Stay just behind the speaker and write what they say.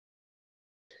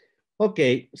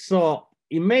Okay, so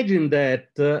imagine that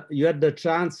you had the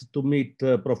chance to meet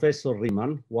Professor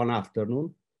Riemann one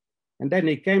afternoon, and then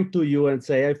he came to you and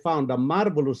say, I found a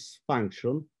marvelous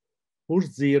function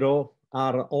whose zero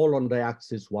are all on the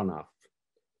axis 1/2.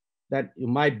 Then you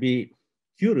might be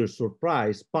curious,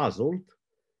 surprised, puzzled,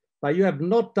 but you have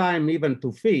no time even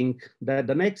to think that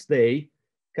the next day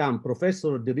come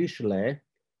Professor de Richelieu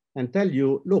and tell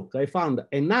you, look, I found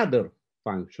another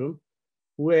function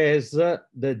who has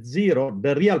the zero,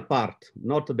 the real part,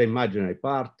 not the imaginary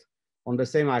part, on the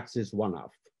same axis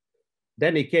 1/2.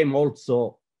 Then he came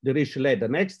also, de Richelieu, the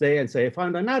next day and say, I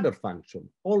found another function,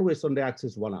 always on the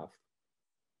axis 1/2.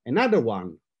 Another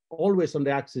one, always on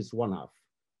the axis 1/2.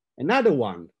 Another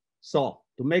one. So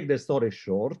to make the story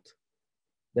short,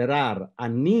 there are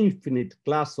an infinite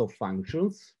class of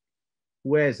functions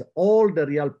who has all the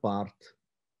real part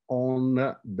on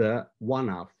the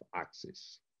 1/2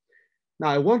 axis. Now,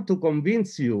 I want to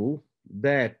convince you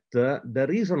that the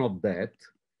reason of that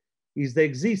is the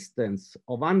existence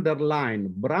of underlying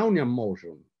Brownian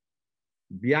motion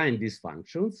behind these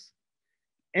functions,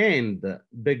 and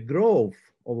the growth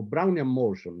of Brownian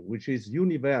motion, which is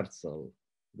universal,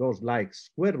 goes like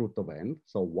square root of n,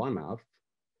 so 1/2.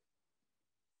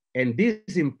 And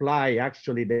this implies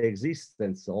actually the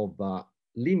existence of a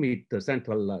limit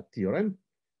central theorem.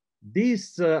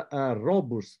 This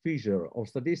robust feature of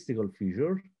statistical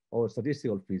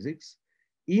physics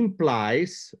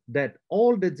implies that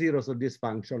all the zeros of this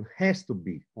function has to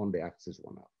be on the axis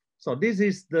 1/2. So this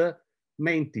is the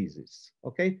main thesis,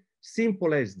 okay?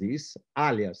 Simple as this,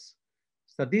 alias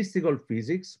statistical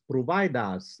physics provide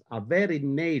us a very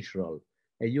natural,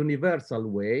 a universal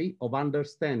way of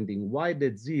understanding why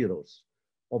the zeros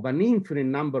of an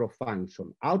infinite number of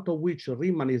functions, out of which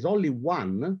Riemann is only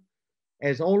one,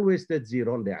 as always the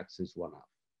zero on the axis 1/2.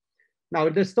 Now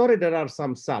in the story there are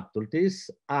some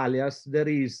subtleties, alias there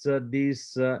is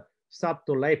this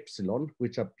subtle epsilon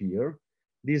which appear.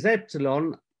 This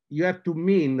epsilon you have to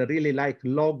mean really like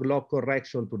log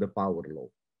correction to the power law.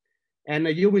 And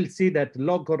you will see that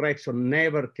log correction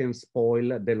never can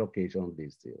spoil the location of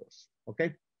these zeros,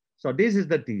 okay? So this is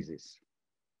the thesis.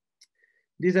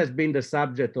 This has been the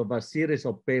subject of a series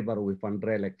of papers with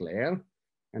André Leclerc.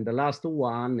 And the last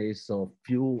one is a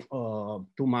few,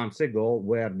 2 months ago,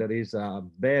 where there is a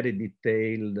very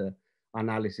detailed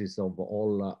analysis of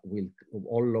all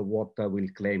of what I will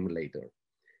claim later.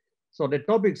 So the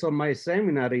topics of my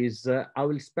seminar is, I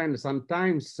will spend some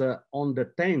time on the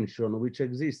tension which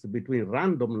exists between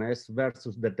randomness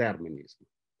versus determinism.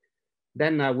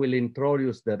 Then I will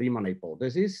introduce the Riemann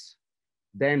hypothesis,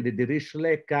 then the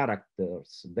Dirichlet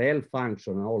characters, the L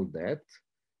function, and all that.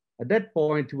 At that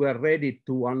point, we are ready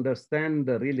to understand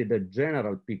really the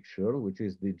general picture, which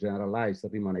is the generalized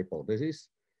Riemann hypothesis.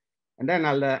 And then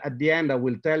at the end, I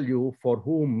will tell you for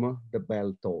whom the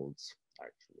bell tolls,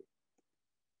 actually.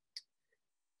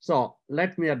 So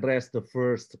let me address the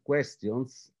first question,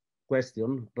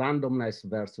 randomness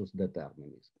versus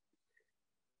determinism.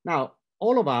 Now,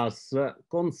 all of us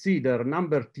consider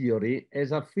number theory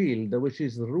as a field which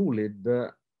is ruled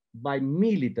by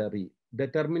military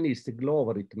deterministic law of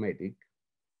arithmetic,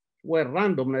 where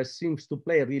randomness seems to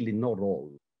play really no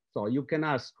role. So you can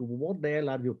ask, what the hell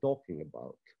are you talking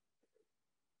about?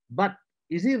 But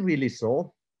is it really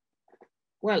so?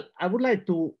 Well, I would like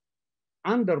to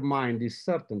undermine this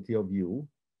certainty of view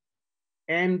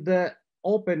and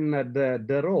open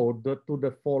the road to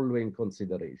the following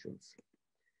considerations.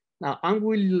 Now, I'm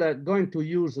going to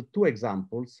use 2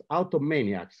 examples out of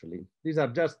many, actually. These are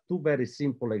just 2 very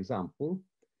simple examples.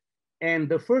 And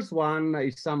the first one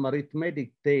is some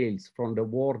arithmetic tales from the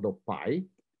world of pi.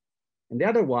 And the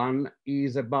other one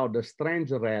is about the strange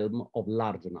realm of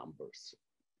large numbers.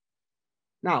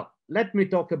 Now, let me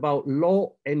talk about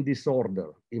law and disorder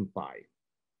in pi.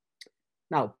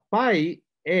 Now, pi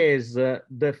is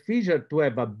the feature to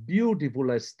have a beautiful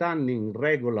and stunning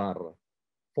regular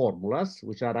formulas,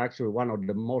 which are actually one of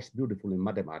the most beautiful in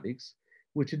mathematics,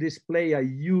 which display a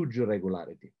huge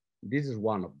regularity. This is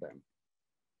one of them.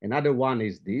 Another one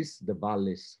is this, the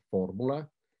Wallis formula.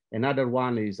 Another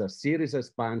one is a series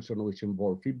expansion which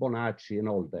involve Fibonacci and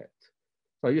all that.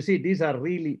 So you see, these are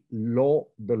really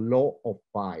the law of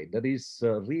pi. There is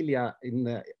really a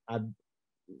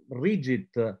rigid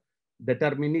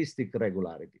deterministic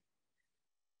regularity.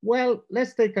 Well,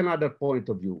 let's take another point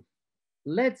of view.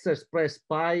 Let's express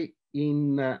pi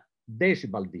in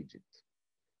decimal digits.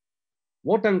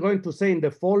 What I'm going to say in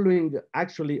the following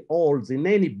actually holds in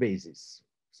any basis.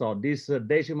 So this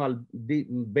decimal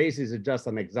basis is just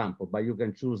an example, but you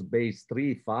can choose base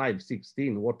 3, 5,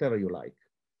 16, whatever you like.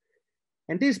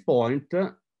 At this point,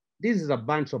 this is a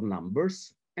bunch of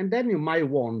numbers, And then you might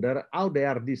wonder how they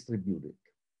are distributed.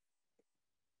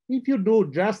 If you do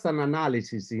just an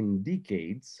analysis in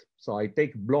decades, so I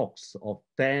take blocks of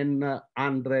 10,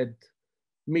 100,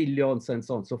 millions, and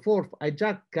so on and so forth, I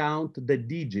just count the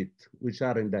digits which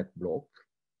are in that block.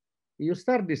 You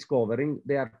start discovering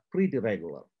they are pretty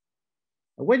regular.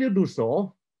 And when you do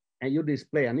so, and you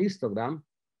display an histogram,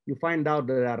 you find out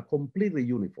they are completely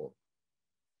uniform.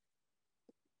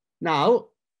 Now,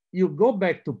 you go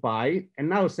back to pi and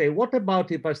now say, what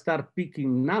about if I start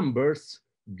picking numbers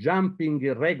jumping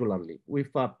irregularly with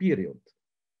a period?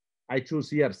 I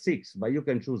choose here 6, but you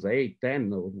can choose 8,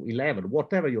 10, or 11,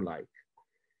 whatever you like.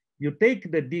 You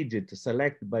take the digit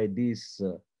selected by this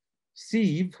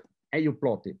sieve and you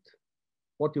plot it.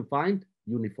 What you find?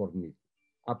 Uniformity,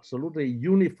 absolutely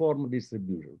uniform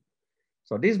distribution.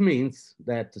 So this means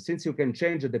that since you can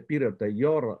change the period that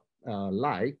you're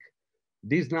like,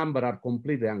 these numbers are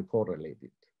completely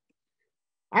uncorrelated.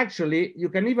 Actually, you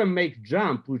can even make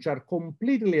jumps which are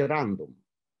completely random.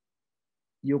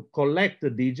 You collect the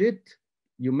digit,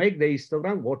 you make the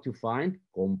histogram, what you find?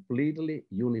 Completely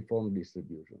uniform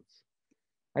distributions.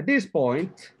 At this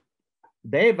point,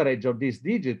 the average of this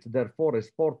digit, therefore, is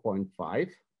 4.5.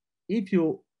 If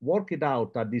you work it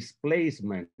out a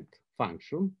displacement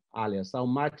function, alias how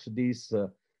much these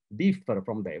differ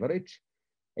from the average,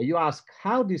 and you ask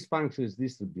how this function is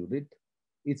distributed,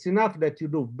 it's enough that you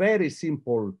do very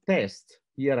simple test.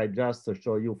 Here I just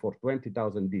show you for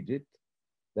 20,000 digits,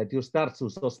 that you start to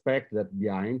suspect that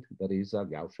behind there is a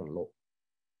Gaussian law,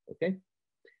 okay?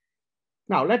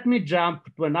 Now, let me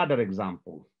jump to another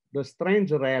example, the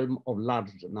strange realm of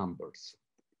large numbers.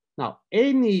 Now,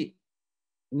 any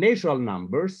natural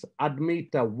numbers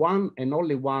admit one and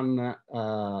only one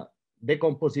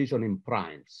decomposition in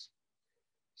primes.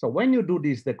 So when you do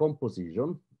this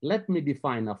decomposition, let me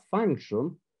define a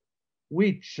function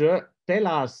which tell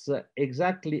us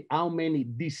exactly how many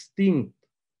distinct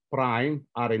prime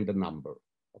are in the number,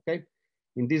 okay?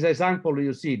 In this example,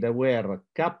 you see there were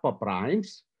kappa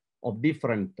primes of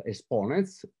different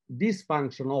exponents. This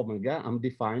function omega I'm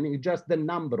defining is just the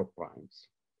number of primes.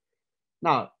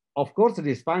 Now, of course,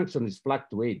 this function is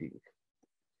fluctuating.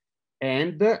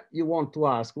 And you want to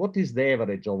ask, what is the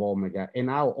average of omega and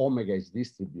how omega is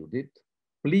distributed?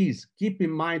 Please keep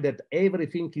in mind that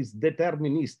everything is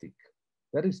deterministic.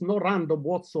 There is no random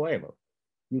whatsoever.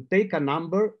 You take a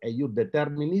number and you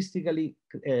deterministically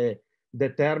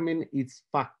determine its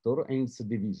factor and its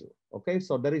divisor, okay?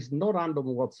 So there is no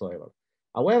random whatsoever.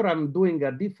 However, I'm doing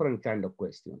a different kind of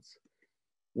questions.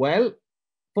 Well,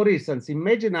 for instance,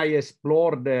 imagine I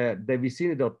explore the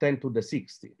vicinity of 10 to the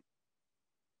 60.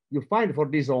 You find for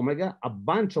this omega a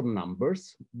bunch of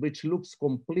numbers, which looks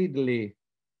completely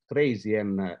crazy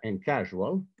and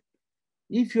casual.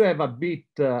 If you have a bit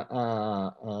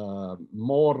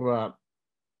more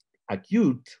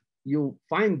acute, you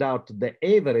find out the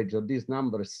average of these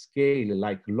numbers scale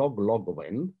like log of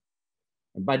n.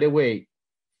 And by the way,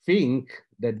 think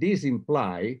that this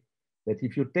implies that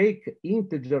if you take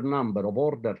integer number of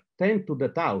order 10 to the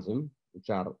 1,000, which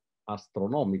are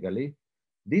astronomically,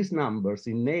 these numbers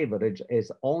in average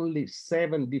has only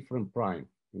 7 different prime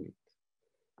in it.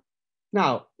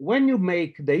 Now, when you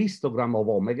make the histogram of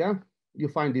omega, you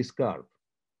find this curve.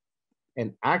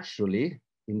 And actually,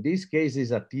 in this case, is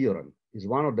a theorem. It's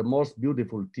one of the most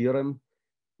beautiful theorems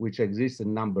which exists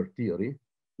in number theory.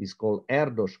 It's called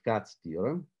Erdos-Katz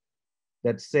theorem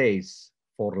that says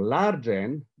for large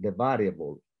n, the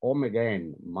variable omega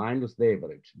n minus the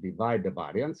average divide the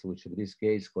variance, which in this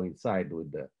case coincide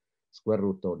with the square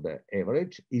root of the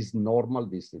average, is normal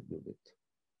distributed.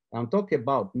 I'm talking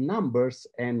about numbers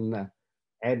and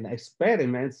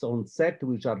experiments on set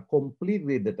which are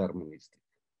completely deterministic,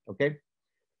 okay?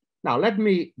 Now, let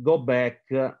me go back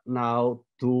now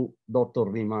to Dr.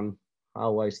 Riemann,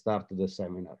 how I started the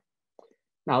seminar.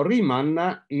 Now,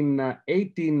 Riemann in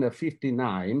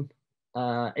 1859,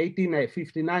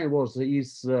 1859 was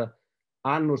his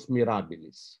annus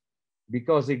mirabilis,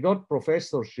 because he got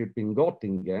professorship in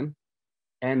Göttingen,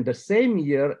 and the same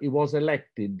year he was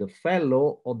elected the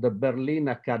fellow of the Berlin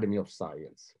Academy of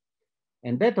Science.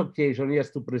 And that occasion he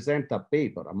has to present a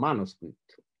paper, a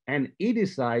manuscript, and he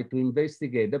decided to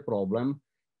investigate the problem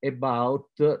about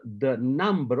the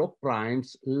number of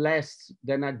primes less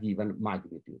than a given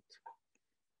magnitude.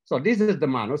 So this is the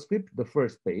manuscript, the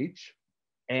first page,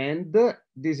 and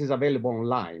this is available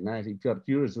online. If you're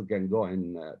curious, you can go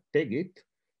and take it.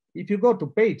 If you go to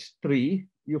page 3,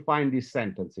 you find these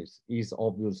sentences. Is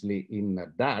obviously in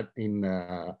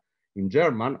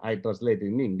German. I translate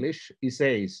in English. He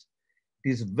says, it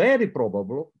is very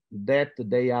probable that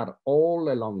they are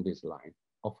all along this line.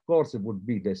 of course, it would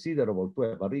be desiderable to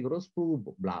have a rigorous proof,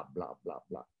 blah, blah, blah,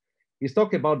 blah. He's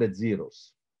talking about the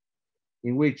zeros,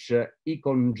 in which he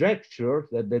conjectured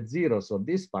that the zeros of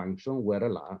this function were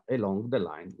along the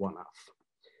line 1/2.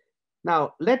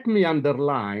 Now, let me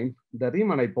underline the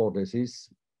Riemann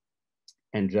hypothesis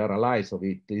and generalize of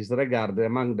it is regarded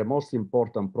among the most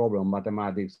important problem of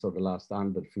mathematics of the last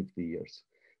 150 years.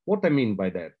 What I mean by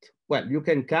that? Well, you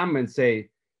can come and say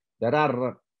there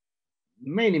are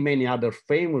many, many other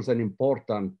famous and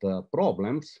important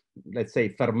problems. Let's say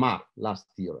Fermat last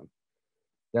theorem.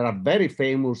 There are very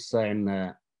famous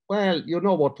and well, you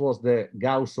know what was the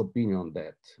Gauss opinion on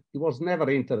that. He was never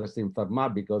interested in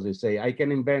Fermat because he say, I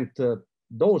can invent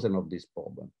dozens of these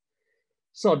problems.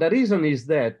 So the reason is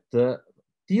that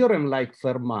theorems like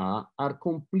Fermat are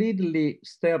completely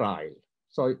sterile.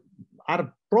 So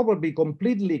are probably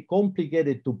completely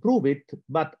complicated to prove it,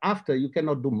 but after you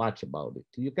cannot do much about it.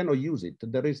 You cannot use it.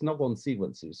 There is no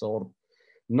consequences or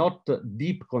not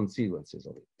deep consequences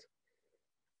of it.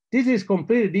 This is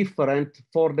completely different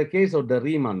for the case of the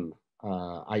Riemann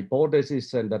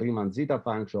hypothesis and the Riemann zeta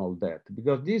function, all that,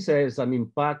 because this has an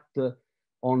impact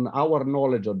on our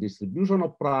knowledge of distribution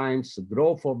of primes,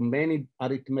 growth of many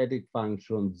arithmetic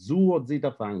functions, zoo of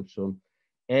zeta function,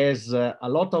 has a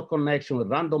lot of connection with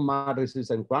random matrices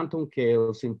and quantum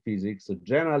chaos in physics, a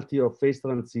general theory of phase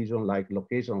transition like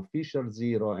location of Fisher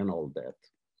zero and all that.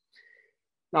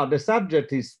 Now, the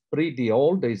subject is pretty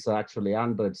old. It's actually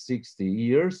 160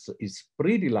 years. It's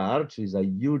pretty large. It's a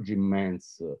huge,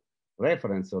 immense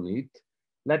reference on it.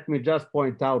 Let me just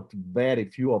point out very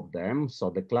few of them. So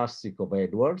the classic of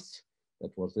Edwards,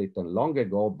 that was written long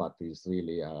ago, but is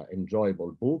really an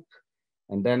enjoyable book.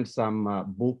 And then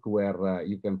some book where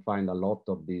you can find a lot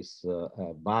of these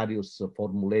various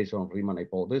formulation of Riemann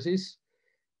hypothesis.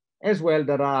 As well,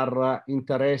 there are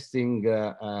interesting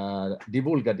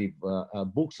divulgative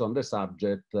books on the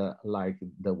subject, like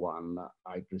the one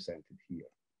I presented here.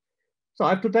 So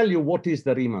I have to tell you what is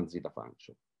the Riemann zeta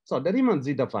function. So the Riemann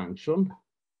zeta function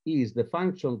is the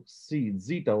function C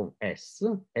zeta of S.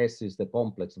 S is the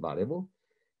complex variable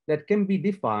that can be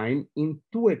defined in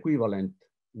two equivalent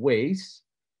ways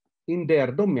in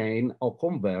their domain of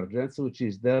convergence, which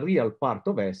is the real part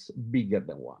of S bigger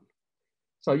than 1.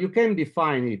 So you can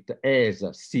define it as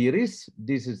a series.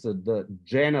 This is the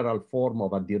general form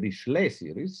of a Dirichlet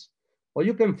series, or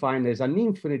you can find as an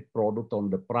infinite product on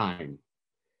the prime.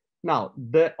 Now,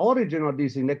 the origin of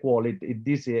this inequality,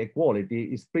 this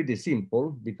equality is pretty simple,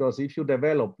 because if you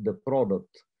develop the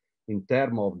product in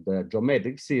terms of the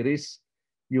geometric series,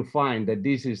 you find that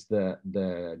this is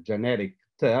the generic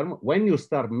term. When you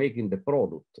start making the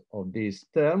product of this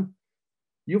term,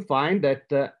 you find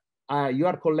that you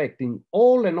are collecting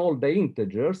all the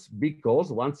integers,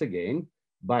 because once again,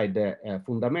 by the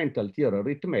fundamental theory of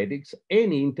arithmetics,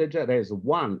 any integer has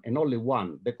one and only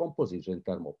one decomposition in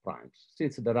terms of primes.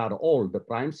 Since there are all the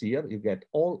primes here, you get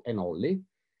all and only,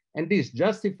 and this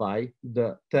justifies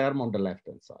the term on the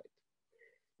left-hand side.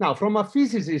 Now, from a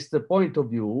physicist point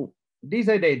of view, this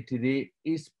identity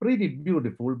is pretty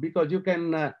beautiful because you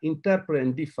can interpret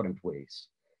in different ways.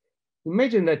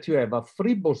 Imagine that you have a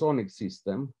free bosonic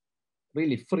system,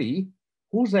 really free,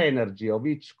 whose energy of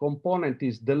each component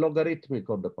is the logarithmic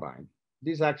of the prime.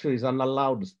 This actually is an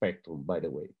allowed spectrum, by the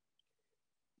way.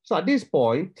 So at this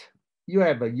point, you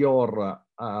have your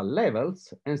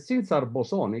levels, and since are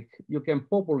bosonic, you can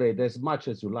populate as much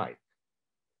as you like.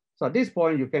 So at this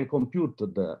point, you can compute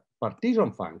the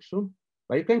partition function,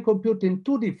 but you can compute in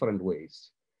two different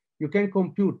ways. You can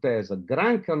compute as a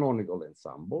grand canonical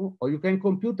ensemble, or you can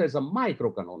compute as a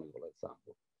microcanonical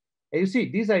ensemble. And you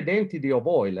see, this identity of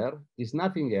Euler is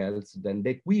nothing else than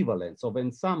the equivalence of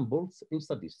ensembles in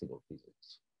statistical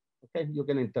physics. Okay, you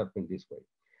can interpret this way.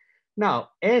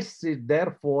 Now, S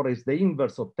therefore is the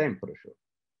inverse of temperature.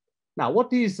 Now,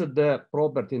 what is the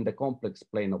property in the complex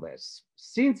plane of S?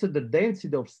 Since the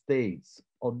density of states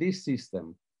of this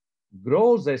system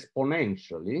grows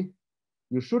exponentially,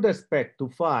 you should expect to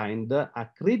find a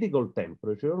critical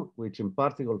temperature, which in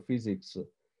particle physics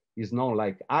is known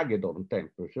like Hagedorn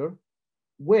temperature,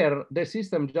 where the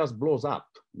system just blows up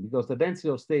because the density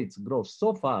of states grows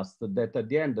so fast that at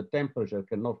the end the temperature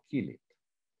cannot kill it.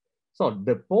 So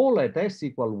the pole at S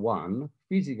equal 1,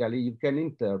 physically you can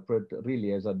interpret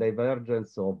really as a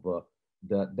divergence of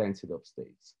the density of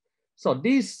states. So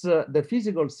this, the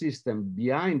physical system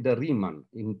behind the Riemann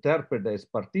interpreted as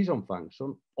partition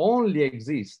function only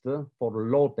exists for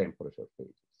low temperature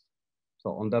phases.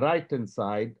 So on the right-hand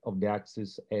side of the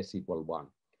axis S equal 1.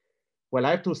 Well,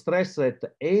 I have to stress that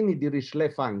any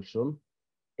Dirichlet function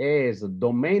has a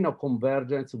domain of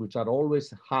convergence which are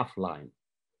always half line.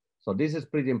 So this is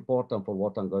pretty important for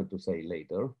what I'm going to say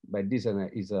later, but this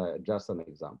is just an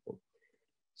example.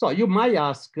 So you might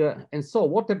ask, and so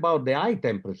what about the high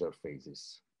temperature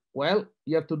phases? Well,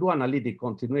 you have to do analytic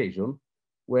continuation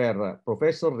where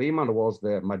Professor Riemann was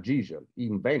the magician, he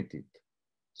invented.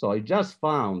 So he just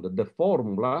found the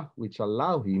formula which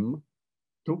allowed him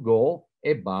to go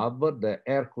above the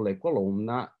Hercules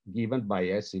column given by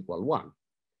S equal 1.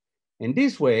 And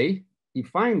this way, he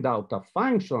found out a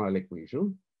functional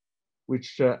equation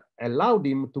which allowed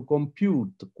him to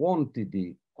compute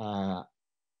quantity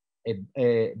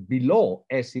below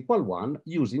S equal 1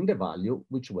 using the value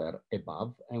which were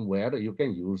above and where you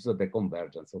can use the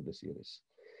convergence of the series.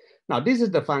 Now, this is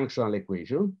the functional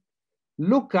equation.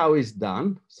 Look how it's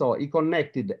done. So he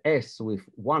connected S with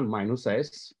 1 minus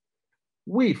S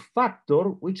with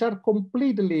factors which are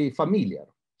completely familiar.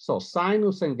 So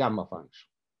sinus and gamma function,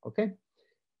 okay?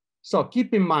 So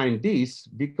keep in mind this,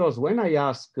 because when I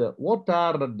ask what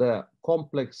are the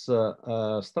complex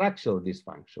structure of this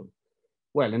function?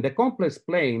 Well, in the complex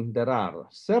plane, there are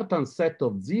certain set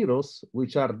of zeros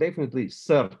which are definitely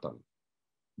certain.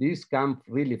 These come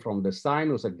really from the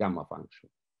sinus and gamma function.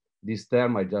 This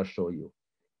term I just showed you.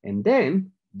 And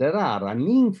then there are an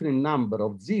infinite number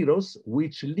of zeros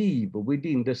which live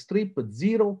within the strip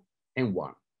 0 and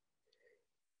 1.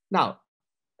 Now,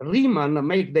 Riemann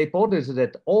make the hypothesis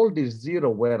that all these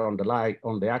zeros were on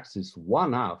the axis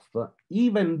 1/2,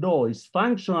 even though his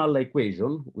functional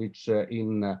equation, which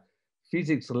in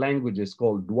physics language is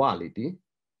called duality,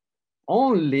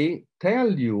 only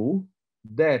tell you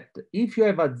that if you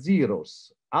have a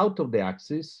zeros out of the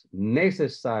axis,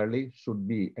 necessarily should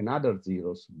be another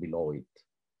zeros below it,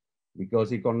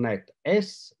 because he connect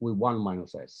S with 1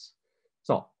 minus S.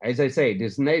 So as I say, it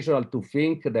is natural to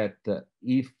think that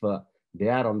if they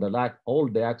are on all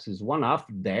the axis 1/2,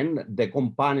 then the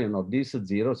companion of these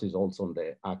zeros is also on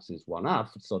the axis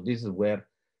 1/2. So this is where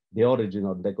the origin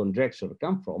of the conjecture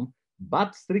come from.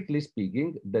 But strictly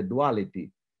speaking, the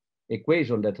duality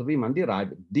equation that Riemann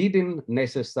derived didn't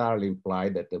necessarily imply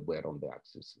that they were on the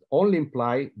axis. Only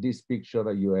imply this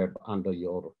picture you have under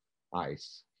your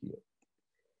eyes here.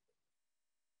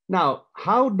 Now,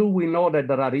 how do we know that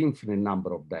there are infinite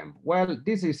number of them? Well,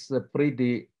 this is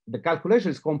the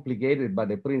calculation is complicated, but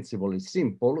the principle is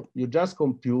simple. You just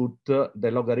compute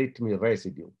the logarithmic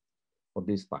residue of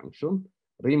this function.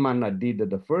 Riemann did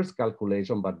the first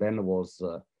calculation, but then was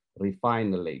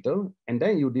refined later. And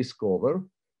then you discover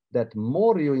that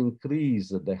more you increase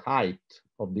the height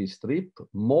of this strip,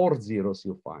 more zeros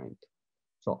you find.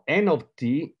 So n of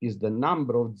t is the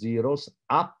number of zeros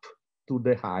up to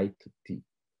the height t.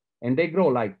 And they grow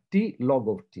like t log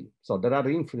of t. So there are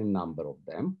infinite number of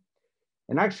them.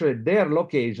 And actually their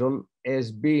location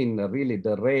has been really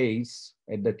the race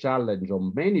and the challenge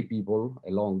of many people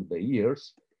along the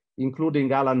years,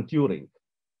 including Alan Turing,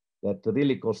 that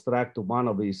really constructed one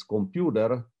of his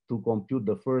computer to compute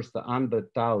the first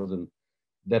 100,000,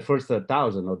 the first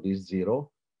 1,000 of this zero,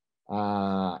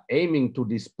 aiming to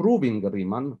disproving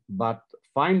Riemann, but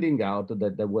finding out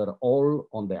that they were all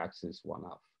on the axis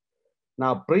 1/2.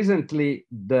 Now, presently,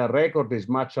 the record is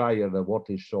much higher than what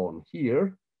is shown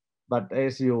here, but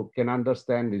as you can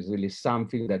understand, it's really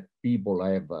something that people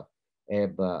have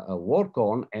worked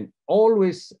on and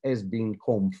always has been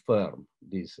confirmed,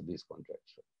 this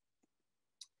conjecture.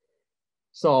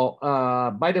 So,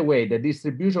 by the way, the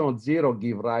distribution of zero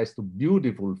gives rise to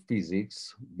beautiful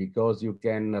physics because you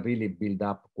can really build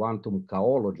up quantum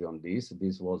chaology on this.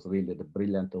 This was really the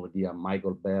brilliant idea of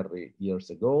Michael Berry years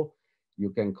ago. You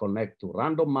can connect to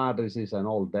random matrices and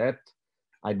all that.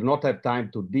 I do not have time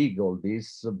to dig all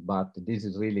this, but this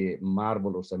is really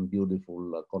marvelous and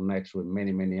beautiful connection with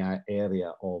many, many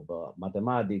areas of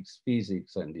mathematics,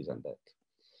 physics, and this and that.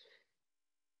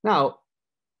 Now,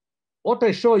 what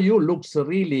I show you looks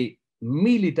really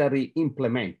military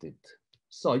implemented.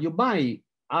 So you might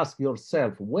ask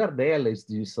yourself, where the hell is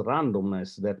this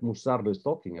randomness that Mussardo is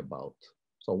talking about?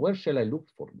 So where shall I look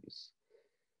for this?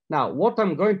 Now, what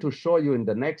I'm going to show you in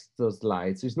the next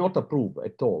slides is not a proof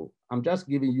at all. I'm just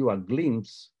giving you a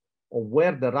glimpse of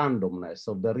where the randomness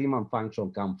of the Riemann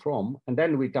function come from, and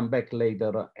then we come back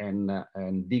later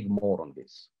and dig more on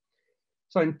this.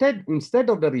 So instead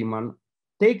of the Riemann,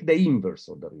 take the inverse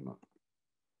of the Riemann.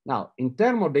 Now, in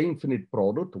terms of the infinite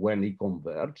product, when it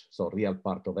converge, so real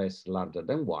part of S larger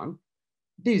than 1,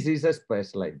 this is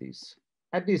expressed like this.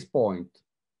 At this point,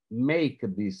 make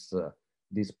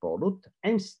this product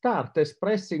and start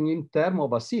expressing in terms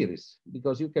of a series,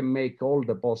 because you can make all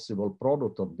the possible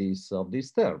product of these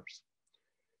terms.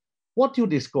 What you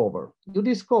discover? You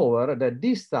discover that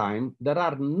this time there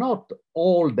are not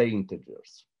all the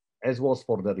integers, as was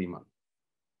for the Riemann.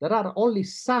 there are only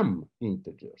some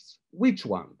integers. Which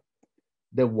one?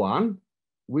 The one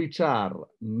which are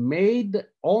made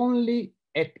only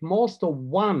at most of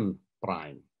one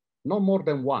prime, no more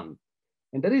than one.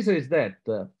 And the reason is that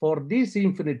for this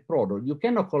infinite product, you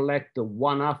cannot collect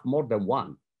 1/2 more than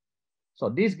one. So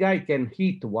this guy can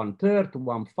hit 1/3,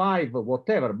 1/5,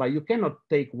 whatever, but you cannot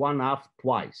take 1/2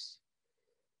 twice.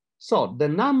 So the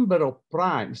number of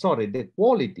prime, sorry, the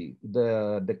quality,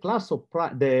 the class of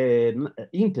prime, the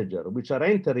integer which are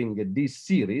entering this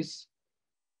series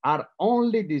are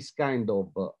only this kind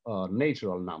of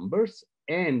natural numbers,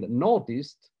 and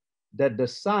noticed that the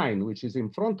sign which is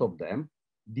in front of them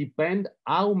depend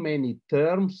how many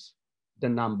terms the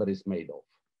number is made of,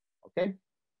 okay?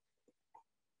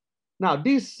 Now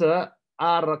these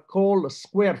are called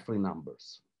square-free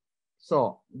numbers.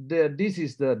 So this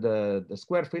is the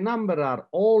square-free number are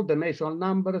all the natural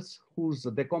numbers whose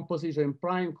decomposition in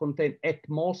prime contain at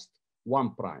most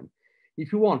one prime.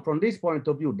 If you want, from this point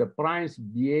of view, the primes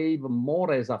behave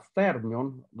more as a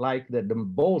fermion, like the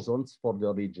bosons for the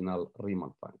original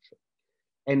Riemann function.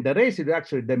 And the residue,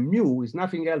 actually, the mu, is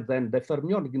nothing else than the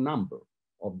fermionic number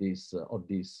of this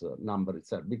number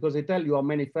itself, because it tells you how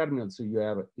many fermions you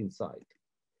have inside.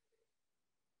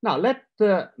 Now, let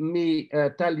me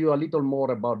tell you a little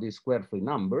more about these square-free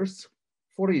numbers.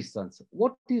 For instance,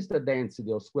 what is the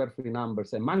density of square-free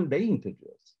numbers among the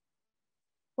integers?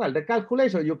 Well, the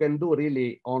calculation you can do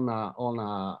really on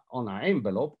an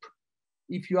envelope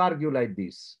if you argue like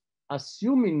this.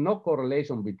 Assuming no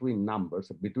correlation between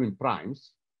numbers, between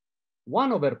primes,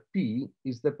 1/p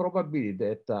is the probability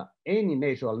that any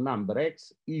natural number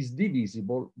x is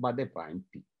divisible by the prime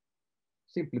p,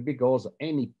 simply because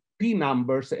any p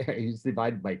numbers is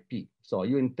divided by p. So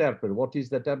you interpret what is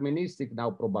deterministic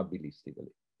now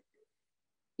probabilistically.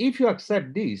 If you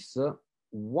accept this,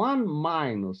 1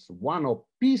 minus 1 of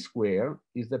p squared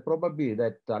is the probability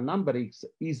that a number x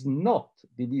is not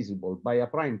divisible by a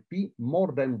prime p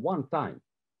more than one time.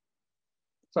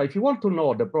 So if you want to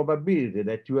know the probability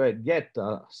that you get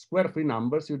square-free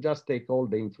numbers, you just take all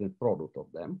the infinite product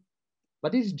of them.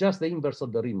 But this is just the inverse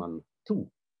of the Riemann 2.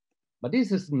 But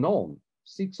this is known,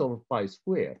 6/pi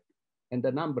squared, and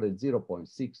the number is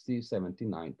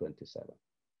 0.607927.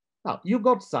 Now, you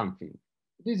got something.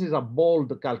 This is a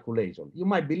bold calculation. You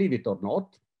might believe it or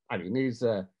not. I mean,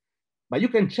 but you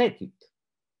can check it.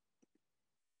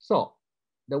 So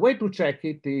the way to check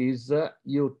it is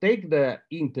you take the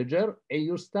integer and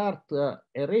you start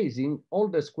erasing all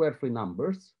the square-free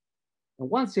numbers. And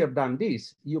once you have done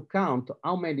this, you count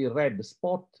how many red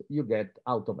spots you get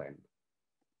out of n.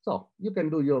 So you can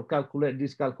do your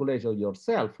this calculation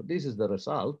yourself. This is the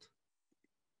result.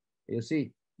 You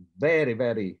see, very,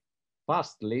 very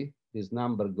fastly, this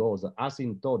number goes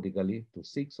asymptotically to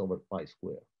 6/pi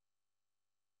squared.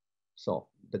 So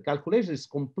the calculation is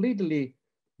completely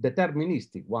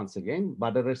deterministic once again,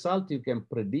 but the result you can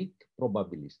predict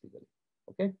probabilistically,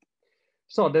 okay?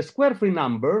 So the square-free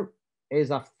number is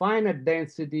a finite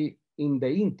density in the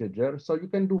integer, so you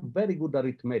can do very good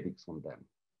arithmetics on them.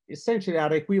 Essentially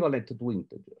are equivalent to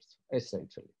integers,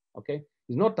 essentially, okay?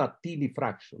 It's not a teeny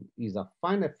fraction, it's a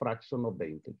finite fraction of the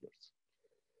integers.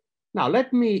 Now,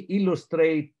 let me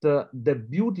illustrate the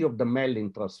beauty of the Mellin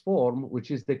transform,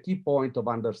 which is the key point of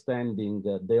understanding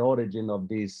the origin of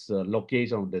this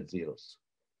location of the zeros.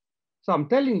 So I'm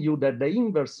telling you that the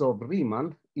inverse of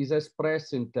Riemann is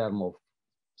expressed in terms of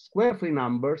square-free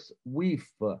numbers with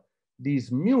this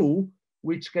mu,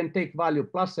 which can take value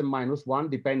plus and minus 1,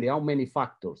 depending how many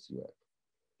factors you have.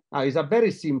 Now, it's a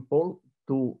very simple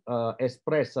to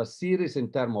express a series in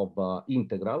terms of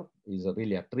integral. Is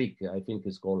really a trick. I think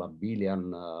it's called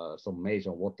abelian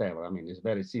summation, whatever. I mean, it's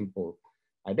very simple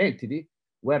identity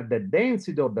where the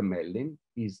density of the Mellin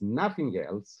is nothing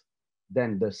else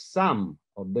than the sum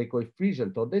of the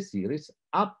coefficient of the series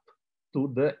up to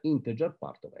the integer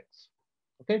part of x,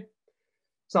 okay?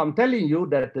 So I'm telling you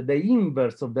that the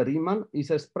inverse of the Riemann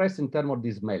is expressed in terms of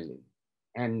this Mellin.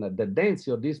 And the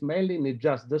density of this Mellin is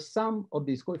just the sum of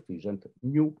this coefficient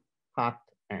mu hat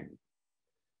n.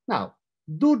 Now,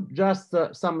 do just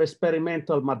some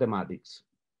experimental mathematics.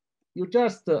 You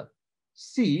just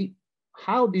see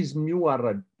how these mu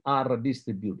are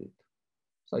distributed.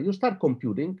 So you start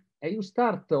computing and you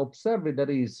start observing there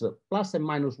is plus and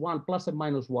minus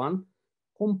 1,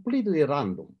 completely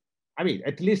random. I mean,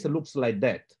 at least it looks like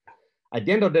that. At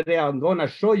the end of the day, I'm going to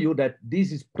show you that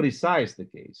this is precise the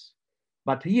case.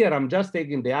 But here I'm just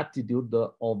taking the attitude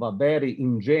of a very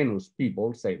ingenious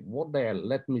people, say, what the hell,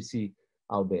 let me see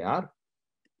how they are.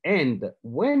 And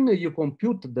when you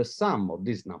compute the sum of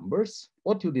these numbers,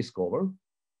 what you discover,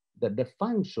 that the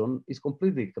function is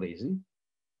completely crazy,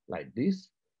 like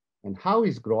this. And how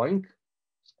is growing?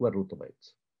 Square root of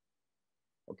x.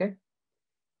 Okay?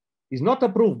 It's not a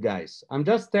proof, guys. I'm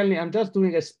just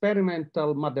doing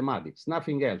experimental mathematics,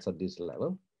 nothing else at this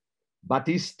level. But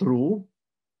it's true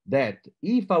that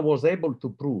if I was able to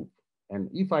prove, and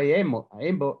if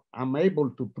I'm able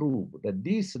to prove that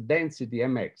this density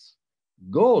mx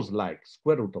goes like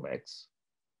square root of x,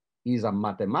 is a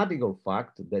mathematical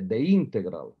fact that the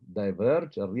integral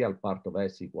diverge a real part of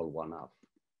s equal 1/2.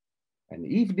 And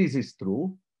if this is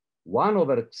true, 1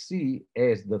 over c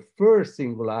as the first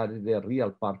singularity, the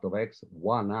real part of x,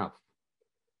 1/2.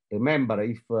 Remember,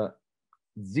 if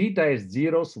zeta has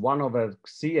zeros, 1 over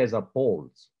c has a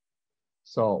poles.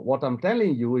 So what I'm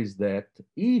telling you is that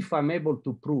if I'm able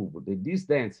to prove that this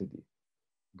density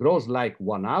grows like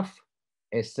 1/2,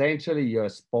 essentially you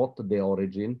spot the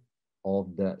origin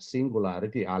of the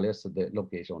singularity, alias the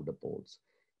location of the poles.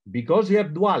 Because you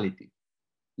have duality,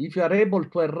 if you are able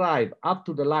to arrive up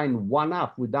to the line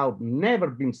 1/2 without never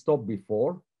being stopped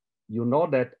before, you know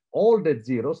that all the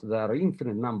zeros, there are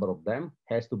infinite number of them,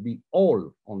 has to be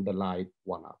all on the line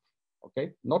 1/2,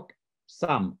 okay? Not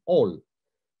some, all.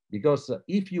 Because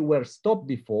if you were stopped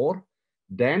before,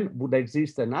 then would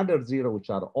exist another zero which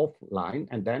are offline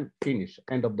and then finish,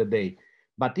 end of the day.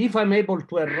 But if I'm able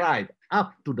to arrive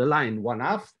up to the line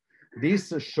 1/2,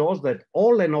 this shows that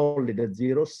all and only the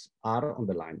zeros are on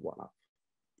the line 1/2.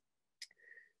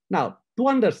 Now, to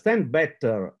understand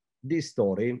better this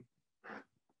story,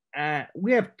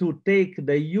 we have to take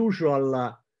the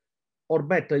usual, or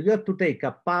better, you have to take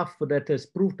a path that has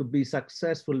proved to be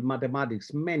successful in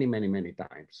mathematics many, many, many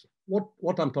times.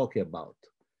 What I'm talking about?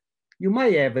 You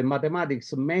might have in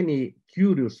mathematics many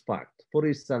curious facts. For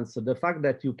instance, the fact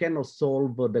that you cannot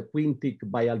solve the quintic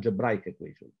by algebraic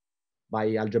equation,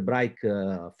 by algebraic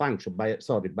function,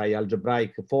 by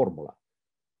algebraic formula.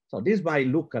 So this might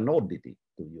look an oddity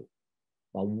to you.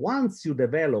 But once you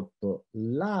develop a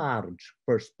large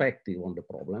perspective on the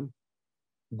problem,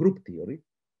 group theory,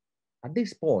 at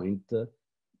this point,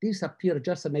 this appears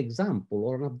just an example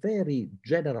or a very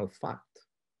general fact.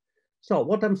 So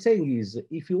what I'm saying is,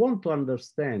 if you want to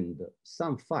understand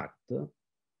some fact,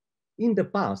 in the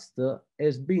past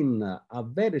has been a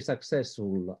very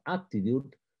successful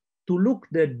attitude to look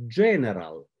the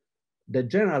general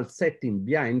setting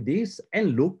behind this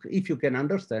and look if you can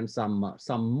understand some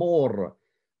more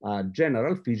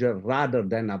general feature rather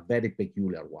than a very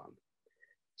peculiar one.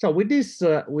 So with this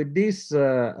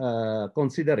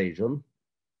consideration,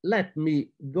 let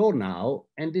me go now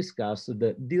and discuss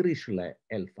the Dirichlet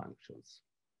L functions,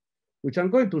 which I'm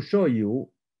going to show you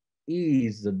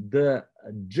is the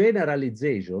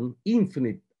generalization,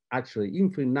 infinite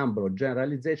number of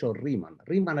generalization of Riemann.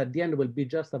 Riemann at the end will be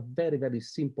just a very, very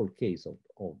simple case of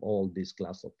all these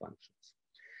class of functions.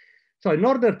 So in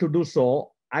order to do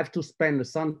so, I have to spend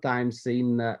some time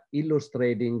in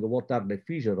illustrating what are the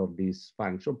features of this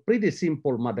function. Pretty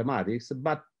simple mathematics,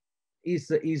 but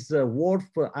is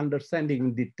worth understanding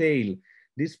in detail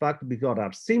this fact because they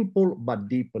are simple but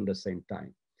deep at the same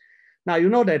time. Now, you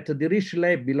know that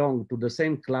Dirichlet belonged to the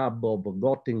same club of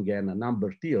Göttingen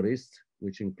number theorists,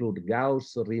 which include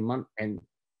Gauss, Riemann, and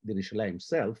Dirichlet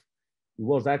himself. He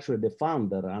was actually the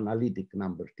founder of analytic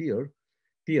number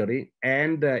theory,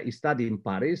 and he studied in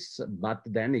Paris, but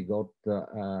then he got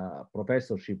a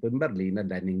professorship in Berlin and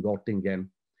then in Göttingen.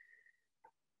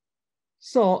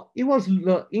 So he was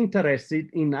interested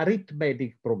in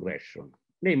arithmetic progression.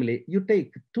 Namely, you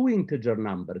take two integer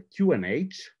numbers, Q and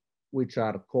H, which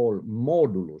are called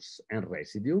modulus and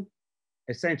residue.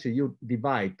 Essentially, you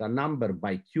divide a number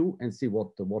by Q and see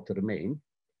what remains.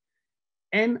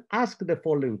 And ask the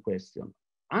following question.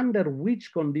 Under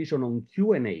which condition on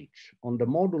Q and H, on the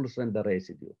modulus and the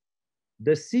residue,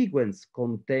 the sequence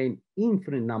contain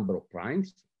infinite number of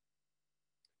primes?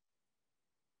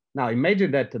 Now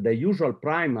imagine that the usual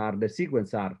prime are, the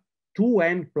sequence are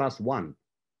 2n plus 1,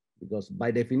 because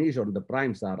by definition, the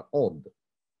primes are odd.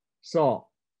 So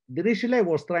Dirichlet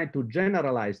was trying to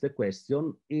generalize the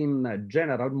question in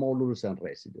general modulus and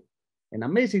residue. And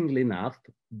amazingly enough,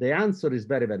 the answer is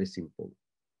very, very simple.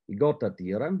 He got a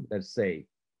theorem that say,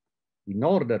 in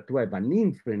order to have an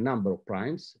infinite number of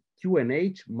primes, Q and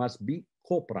H must be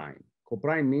coprime.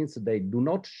 Coprime means they do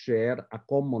not share a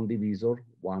common divisor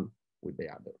one with the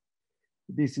other.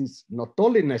 This is not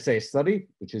only necessary,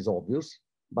 which is obvious,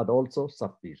 but also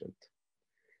sufficient.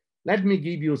 Let me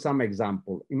give you some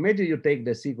example. Imagine you take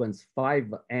the sequence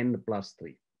 5n plus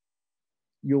 3.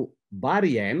 You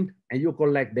vary n and you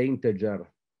collect the integer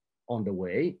on the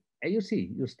way, and you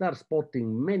see, you start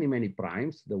spotting many, many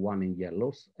primes, the one in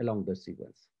yellows, along the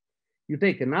sequence. You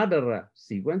take another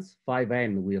sequence,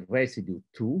 5n with residue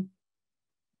 2,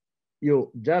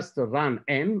 you just run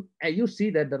n, and you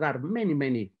see that there are many,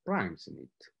 many primes in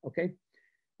it, okay?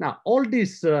 Now, all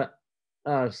these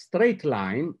straight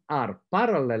line are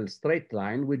parallel straight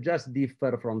line, which just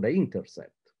differ from the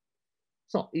intercept.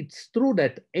 So it's true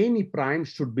that any prime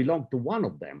should belong to one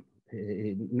of them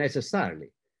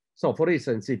necessarily. So for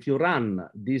instance, if you run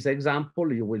this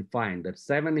example, you will find that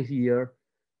 7 is here,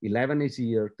 11 is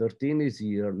here, 13 is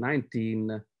here,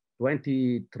 19,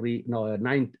 23, no,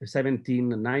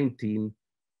 17, 19,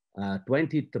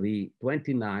 23,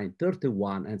 29,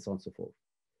 31, and so on and so forth.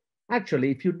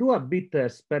 Actually, if you do a bit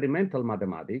experimental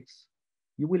mathematics,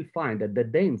 you will find that the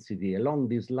density along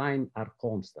this line are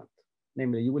constant.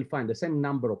 Namely, you will find the same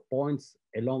number of points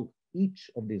along each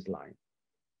of these lines.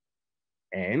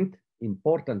 And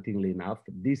importantly enough,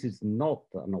 this is not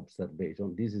an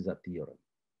observation, this is a theorem.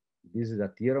 This is a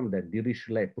theorem that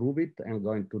Dirichlet proved it, and I'm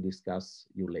going to discuss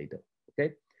you later,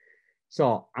 okay?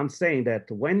 So I'm saying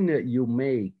that when you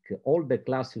make all the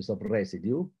classes of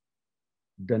residue,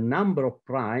 the number of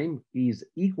prime is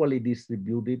equally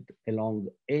distributed along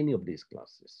any of these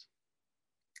classes.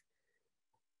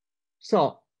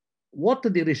 So what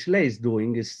Dirichlet is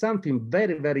doing is something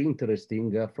very, very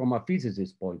interesting from a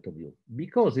physicist point of view,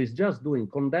 because he's just doing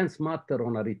condensed matter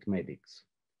on arithmetics.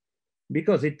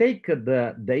 Because he takes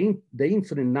the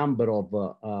infinite number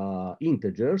of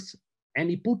integers and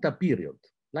he put a period,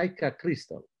 like a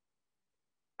crystal,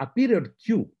 a period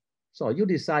Q. So you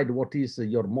decide what is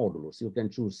your modulus. You can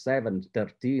choose 7,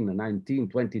 13, 19,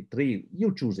 23,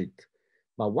 you choose it.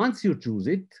 But once you choose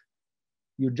it,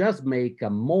 you just make a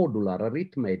modular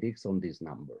arithmetics on this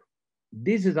number.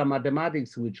 This is a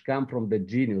mathematics which comes from the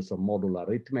genius of modular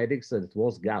arithmetics that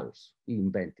was Gauss, he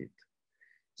invented.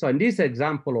 So in this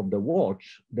example of the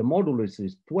watch, the modulus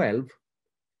is 12,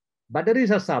 but there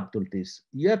is a subtleties.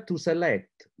 You have to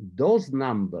select those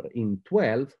numbers in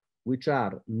 12 which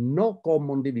are no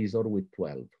common divisor with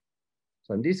 12.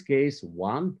 So in this case,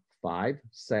 1, 5,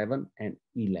 7, and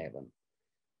 11.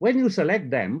 When you select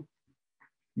them,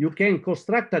 you can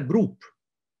construct a group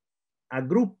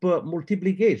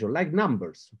multiplication, like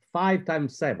numbers, 5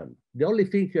 times 7. The only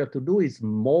thing you have to do is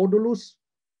modulus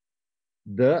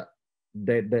the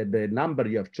number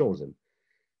you have chosen.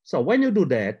 So when you do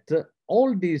that,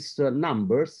 all these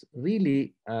numbers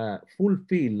really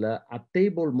fulfill a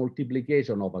table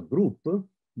multiplication of a group,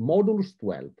 modulus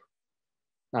 12.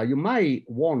 Now you might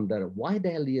wonder, why the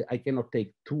hell I cannot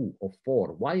take 2 or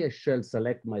 4? Why I shall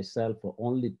select myself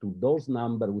only to those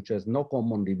numbers which has no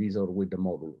common divisor with the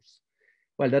modulus?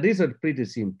 Well, the reason is pretty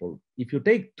simple. If you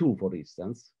take 2, for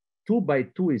instance, 2 by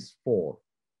 2 is 4.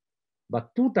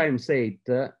 But 2 times 8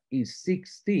 is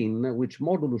 16, which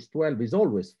modulus 12 is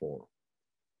always 4.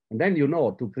 And then you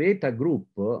know, to create a group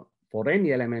for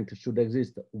any element should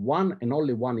exist one and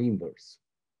only one inverse.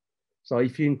 So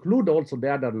if you include also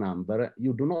the other number,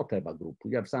 you do not have a group,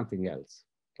 you have something else,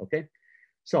 okay?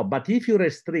 So, but if you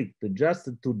restrict just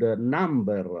to the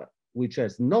number which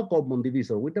has no common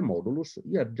divisor with the modulus,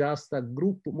 you have just a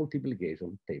group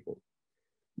multiplication table.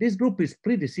 This group is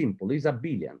pretty simple, it's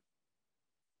abelian.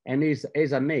 And is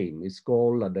as a name, it's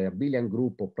called the abelian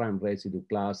group of prime residue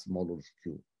class modulus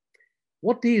Q.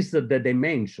 What is the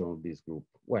dimension of this group?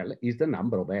 Well, it's the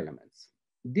number of elements.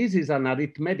 This is an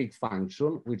arithmetic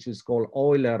function, which is called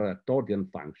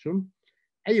Euler-Todian function.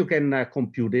 And you can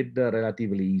compute it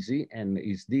relatively easy, and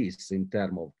is this in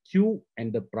terms of Q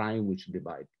and the prime which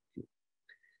divide Q.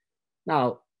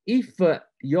 Now, if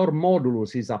your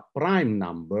modulus is a prime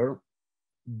number,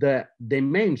 the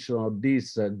dimension of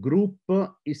this group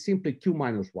is simply Q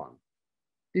minus 1.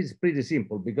 This is pretty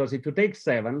simple, because if you take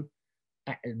 7,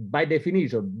 by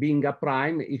definition, being a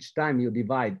prime, each time you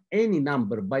divide any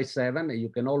number by 7, you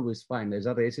can always find as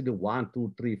a residue 1,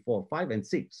 2, 3, 4, 5, and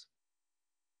 6.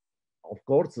 Of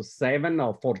course, 7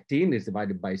 or 14 is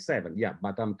divided by 7. Yeah,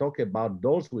 but I'm talking about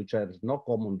those which have no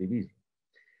common divisor.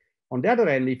 On the other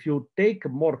hand, if you take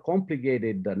more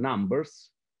complicated numbers,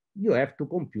 you have to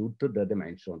compute the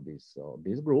dimension of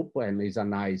this group, and it's a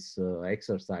nice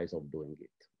exercise of doing it.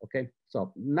 Okay,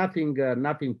 so nothing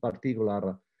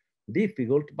particular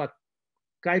difficult, but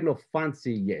kind of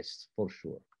fancy, yes, for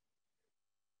sure.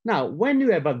 Now, when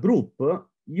you have a group,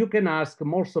 you can ask a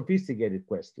more sophisticated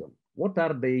question. What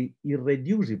are the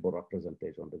irreducible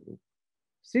representation of the group?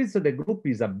 Since the group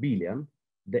is abelian,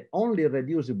 the only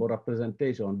reducible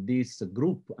representation of this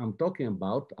group I'm talking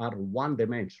about are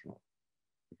one-dimensional,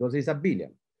 because it's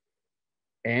abelian.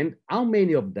 And how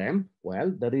many of them?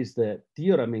 Well, there is the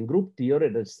theorem in group theory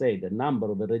that say the number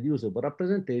of the reducible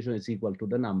representation is equal to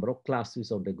the number of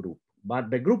classes of the group. But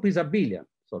the group is abelian,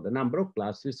 so the number of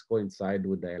classes coincide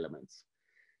with the elements.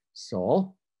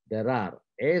 So there are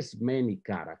as many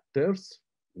characters,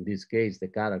 in this case, the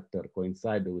character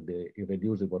coincides with the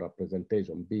irreducible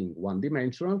representation being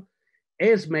one-dimensional,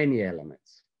 as many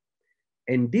elements.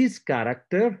 And this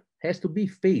character has to be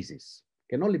phases,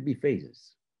 can only be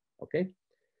phases, okay?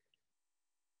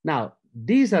 Now,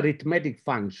 this arithmetic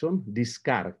function, this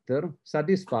character,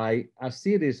 satisfy a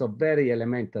series of very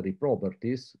elementary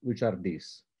properties, which are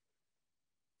these.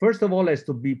 First of all, it has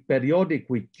to be periodic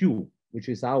with Q, which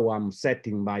is how I'm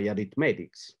setting my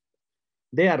arithmetics.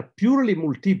 They are purely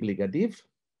multiplicative,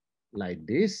 like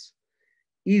this.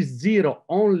 Is zero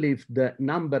only if the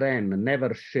number n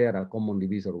never share a common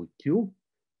divisor with Q.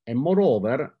 And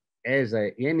moreover, as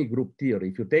any group theory,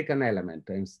 if you take an element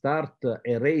and start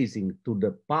erasing to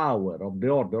the power of the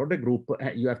order of the group,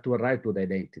 you have to arrive to the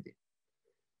identity.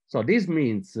 So this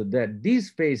means that these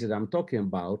phases I'm talking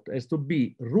about has to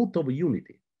be root of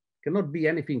unity, cannot be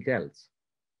anything else.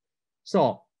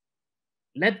 So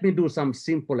let me do some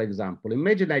simple example.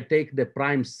 Imagine I take the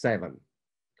prime 7,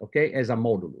 okay, as a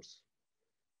modulus.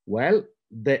 Well,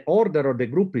 the order of the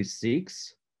group is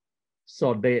 6,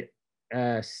 so the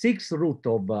sixth root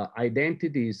of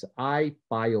identity is I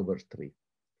pi over 3.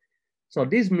 So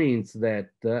this means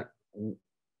that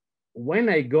when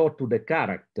I go to the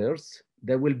characters,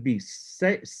 there will be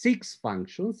 6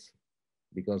 functions,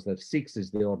 because the 6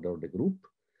 is the order of the group,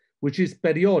 which is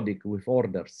periodic with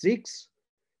order 6.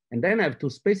 And then I have to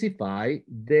specify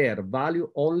their value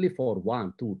only for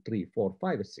 1, 2, 3, 4,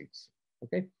 5, 6.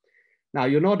 Okay. Now,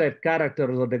 you know that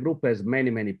characters of the group has many,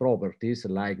 many properties,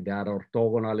 like they are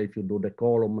orthogonal if you do the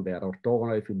column, they are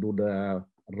orthogonal if you do the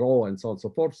row, and so on and so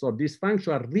forth. So these functions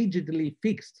are rigidly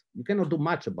fixed. You cannot do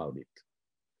much about it.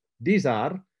 There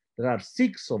are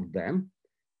 6 of them,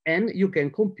 and you can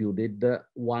compute it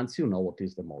once you know what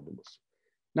is the modulus.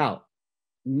 Now,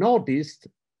 notice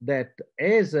that,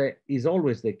 as is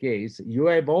always the case, you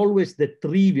have always the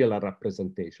trivial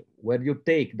representation, where you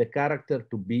take the character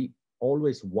to be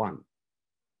always 1.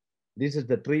 This is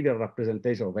the trivial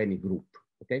representation of any group,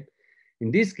 okay? In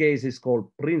this case, it's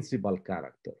called principal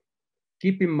character.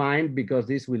 Keep in mind, because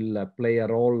this will play a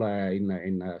role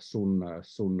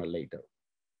soon later.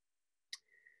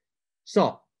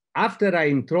 So after I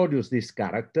introduce this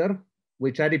character,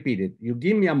 which I repeated, you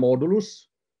give me a modulus,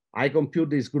 I compute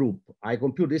this group, I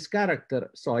compute this character,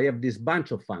 so I have this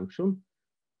bunch of functions.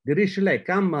 Dirichlet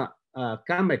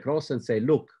come across and say,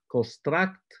 look,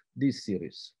 construct this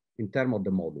series in terms of the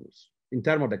modulus, in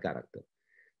terms of the character.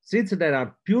 Since they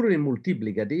are purely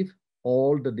multiplicative,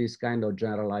 hold this kind of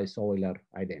generalized Euler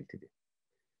identity.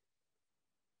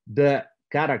 The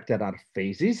character are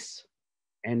phases,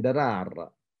 and there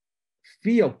are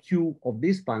phi of q of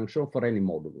this function for any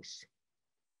modulus.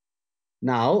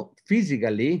 Now,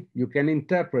 physically, you can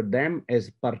interpret them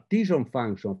as partition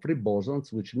function of free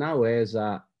bosons, which now has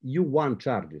U1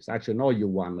 charges, actually not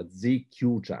U1,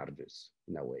 ZQ charges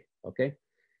in a way, okay?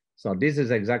 So this is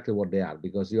exactly what they are,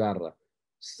 because you are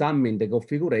summing the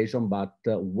configuration, but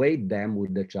weight them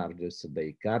with the charges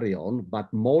they carry on,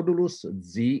 but modulus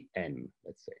Zn,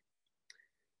 let's say.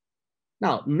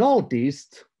 Now, notice,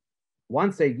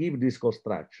 once I give this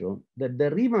construction, that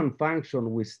the Riemann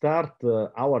function we start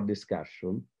our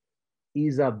discussion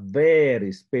is a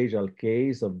very special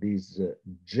case of this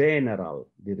general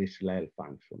Dirichlet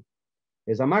function.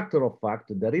 As a matter of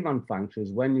fact, the Riemann function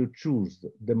is when you choose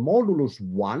the modulus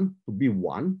 1 to be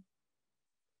 1,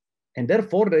 and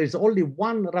therefore there is only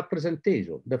one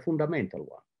representation, the fundamental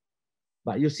one.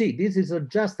 But you see, this is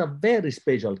just a very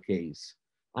special case.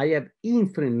 I have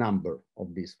infinite number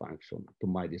of these functions to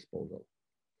my disposal.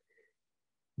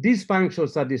 These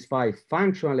functions satisfy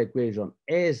functional equation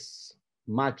as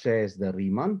much as the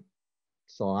Riemann,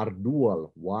 so are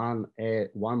dual 1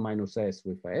 minus s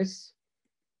with s.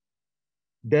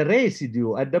 The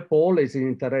residue at the pole is an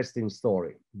interesting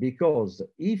story, because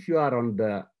if you are on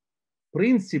the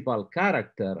principal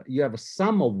character, you have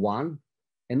sum of 1,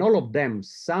 and all of them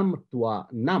sum to a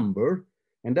number,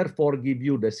 and therefore give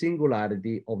you the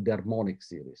singularity of the harmonic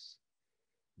series.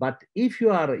 But if you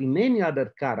are in any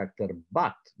other character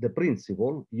but the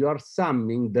principal, you are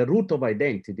summing the root of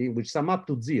identity, which sum up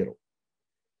to 0.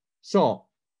 So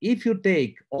if you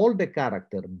take all the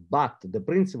character but the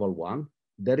principal one,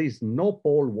 there is no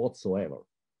pole whatsoever.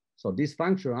 So these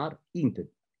functions are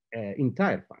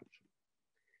entire functions.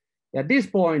 At this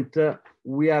point,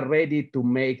 we are ready to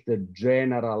make the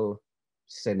general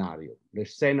scenario, the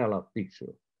general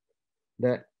picture.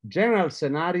 The general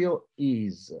scenario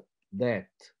is that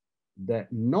the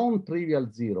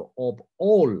non-trivial 0 of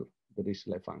all the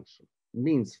Dirichlet function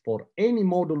means for any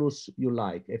modulus you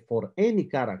like and for any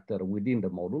character within the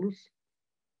modulus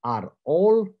are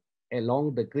all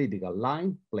along the critical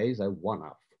line plays a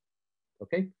 1/2.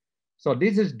 Okay, so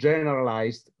this is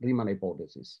generalized Riemann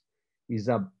hypothesis. Is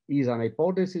an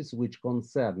hypothesis which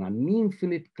concerns an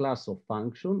infinite class of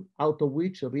functions, out of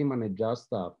which Riemann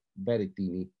adjusts very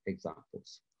teeny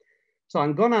examples. So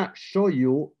I'm gonna show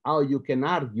you how you can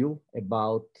argue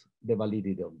about the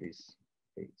validity of this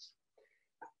case.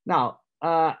 Now,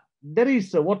 there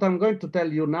is what I'm going to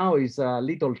tell you now is a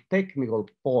little technical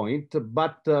point,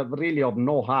 but really of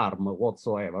no harm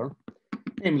whatsoever.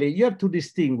 Namely, you have to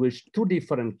distinguish two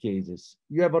different cases.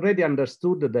 You have already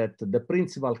understood that the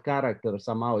principal character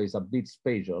somehow is a bit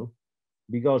special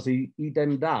because it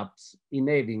ends up in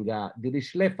having the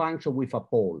Dirichlet function with a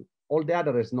pole. All the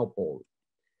other has no pole.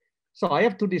 So I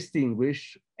have to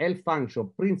distinguish L function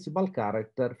principal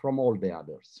character from all the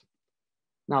others.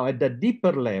 Now, at the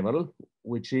deeper level,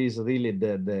 which is really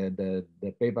the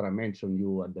paper I mentioned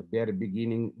you at the very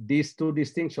beginning, these two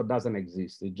distinctions doesn't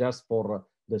exist. It's just for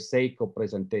the sake of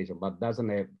presentation, but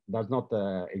does not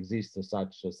exist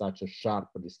such a sharp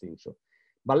distinction.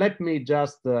 But let me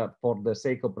just, for the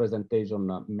sake of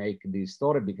presentation, make this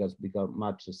story because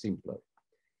much simpler.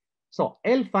 So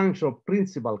L function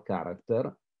principal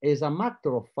character, as a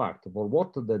matter of fact, for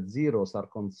what the zeros are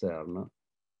concerned,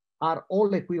 are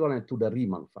all equivalent to the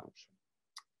Riemann function.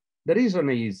 The reason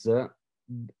is,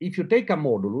 if you take a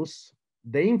modulus,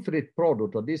 the infinite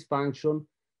product of this function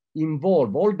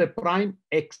involve all the prime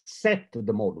except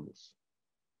the modulus,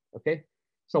 okay?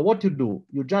 So what you do,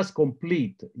 you just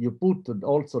complete, you put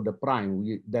also the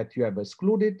prime that you have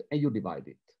excluded and you divide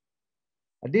it.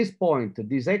 At this point,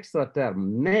 this extra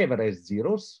term never has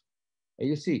zeros, and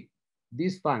you see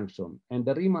this function and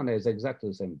the Riemann has exactly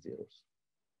the same zeros.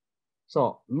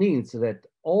 So means that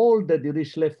all the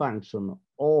Dirichlet function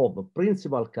of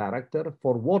principal character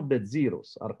for what the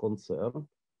zeros are concerned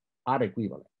are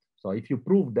equivalent. So if you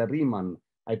prove the Riemann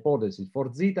hypothesis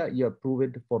for zeta, you have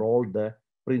proved it for all the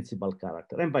principal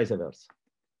character and vice versa.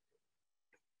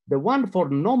 The one for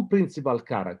non-principal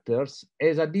characters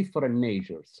has a different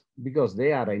natures because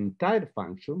they are an entire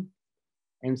function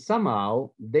and somehow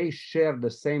they share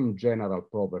the same general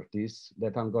properties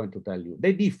that I'm going to tell you.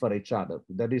 They differ each other.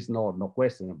 There is no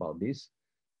question about this.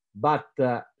 But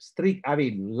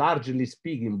largely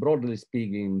speaking, broadly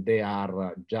speaking, they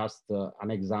are just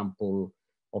an example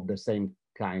of the same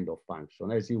kind of function,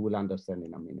 as you will understand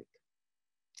in a minute.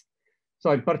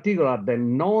 So in particular, the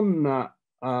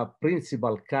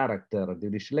non-principal character, the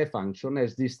Dirichlet function,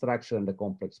 has this structure in the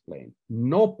complex plane.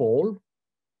 No pole,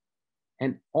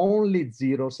 and only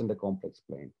zeros in the complex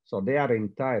plane. So they are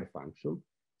entire function.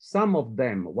 Some of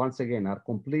them, once again, are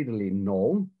completely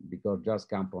known because just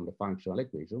come from the functional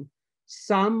equation.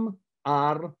 Some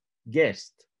are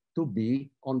guessed to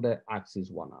be on the axis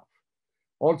 1/2.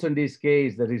 Also in this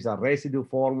case, there is a residue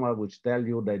formula which tell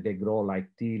you that they grow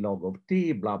like t log of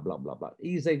t, blah, blah, blah, blah.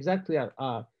 It's exactly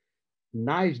a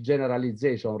nice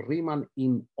generalization of Riemann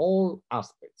in all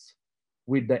aspects,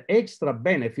 with the extra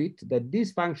benefit that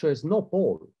this function has no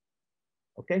pole,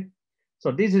 okay?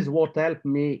 So this is what helped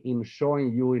me in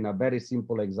showing you in a very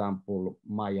simple example,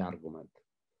 my argument.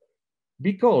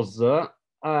 Because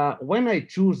when I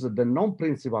choose the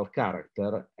non-principal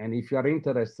character, and if you are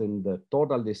interested in the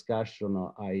total discussion,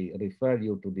 I refer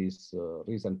you to this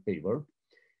recent paper,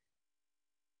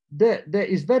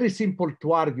 it's very simple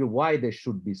to argue why they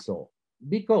should be so.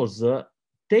 Because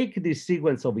take this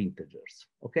sequence of integers,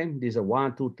 okay? These are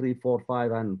 1, 2, 3, 4,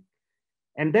 5,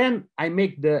 and then I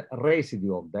make the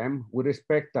residue of them with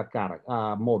respect to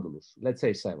modulus, let's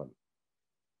say 7.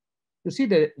 You see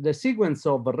the sequence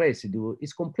of residue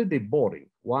is completely boring.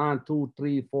 1, 2,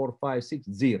 3, 4, 5, 6,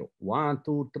 0. 1,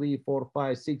 2, 3, 4,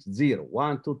 5, 6, 0.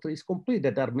 1, 2, 3, it's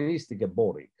completely deterministic and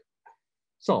boring.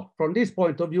 So from this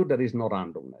point of view, there is no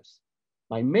randomness.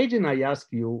 Now imagine I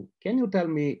ask you, can you tell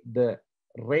me the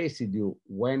residue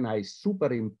when I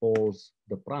superimpose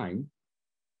the prime?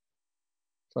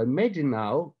 So imagine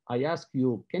now I ask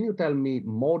you, can you tell me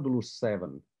modulus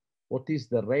 7? What is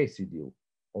the residue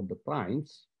of the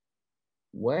primes?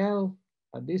 Well,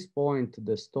 at this point,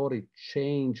 the story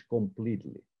changed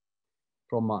completely.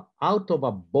 From out of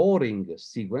a boring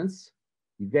sequence,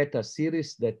 you get a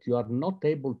series that you are not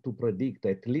able to predict,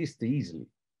 at least easily,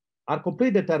 are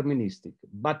completely deterministic.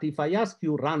 But if I ask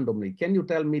you randomly, can you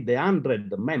tell me the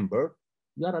 100 member,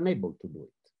 you are unable to do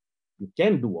it. You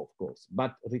can do, of course,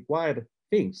 but require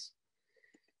things.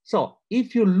 So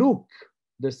if you look,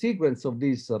 the sequence of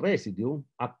this residue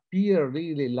appear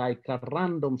really like a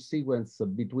random sequence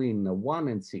between 1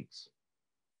 and 6,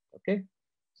 okay?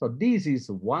 So this is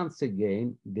once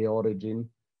again the origin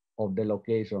of the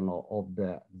location of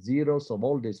the zeros of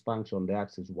all these functions on the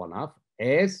axis 1/2,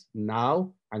 as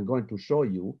now I'm going to show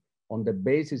you on the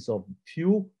basis of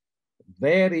few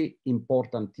very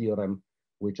important theorem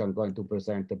which I'm going to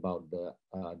present about the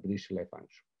Dirichlet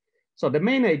function. So the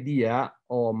main idea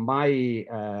of my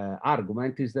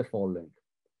argument is the following.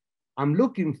 I'm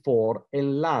looking for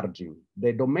enlarging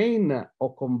the domain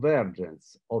of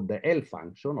convergence of the L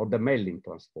function, or the Mellin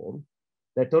transform,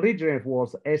 that originally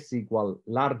was S equal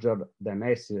larger than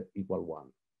S equal 1.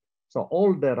 So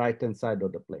all the right-hand side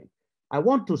of the plane. I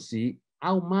want to see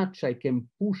how much I can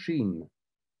push in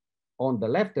on the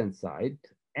left-hand side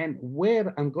and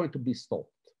where I'm going to be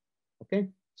stopped, okay?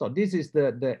 So this is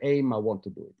the aim I want to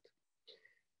do it.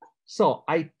 So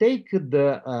I take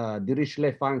the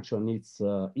Dirichlet function, its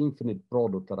infinite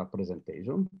product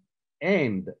representation,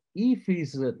 and if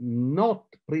it's not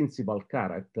principal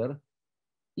character,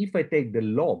 if I take the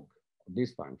log of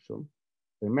this function,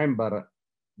 remember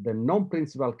the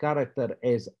non-principal character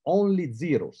has only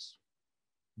zeros.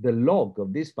 The log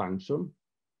of this function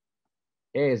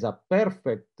has a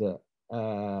perfect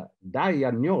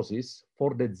diagnosis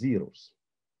for the zeros,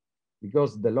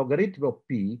 because the logarithm of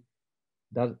p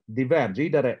does diverge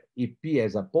either if p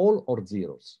has a pole or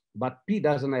zeros, but p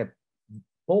doesn't have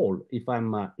pole if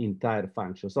I'm an entire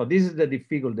function. So this is the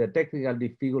difficulty, the technical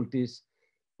difficulties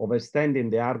of extending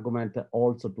the argument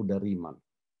also to the Riemann.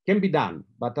 Can be done,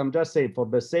 but I'm just saying for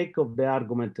the sake of the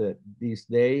argument this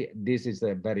day, this is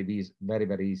a very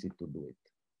easy to do it.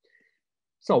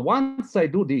 So once I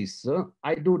do this,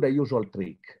 I do the usual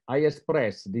trick. I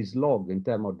express this log in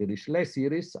terms of the Dirichlet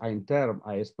series.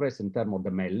 I express in terms of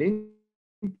the Mellin,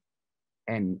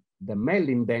 and the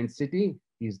Mellin density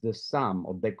is the sum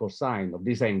of the cosine of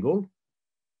this angle,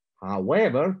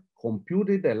 however,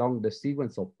 computed along the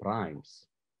sequence of primes.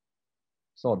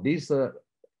 So this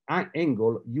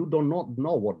angle, you do not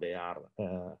know what they are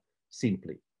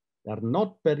simply. They are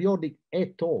not periodic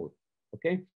at all,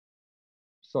 okay?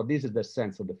 So this is the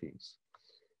sense of the things.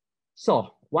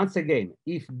 So once again,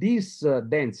 if this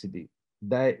density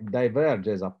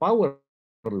diverges a power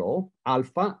law,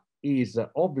 alpha is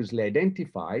obviously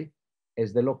identified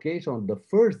as the location of the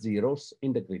first zeros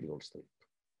in the critical strip.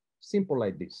 Simple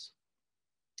like this.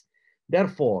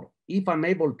 Therefore, if I'm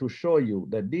able to show you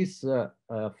that this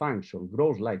function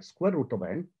grows like square root of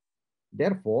n,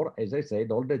 therefore, as I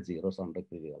said, all the zeros on the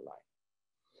critical line.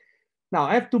 Now,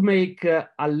 I have to make a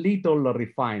little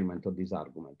refinement of this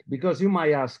argument, because you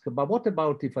might ask, but what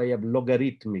about if I have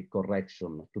logarithmic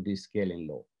correction to this scaling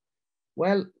law?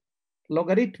 Well,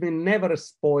 logarithm never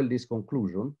spoil this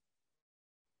conclusion,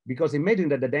 because imagine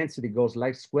that the density goes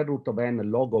like square root of n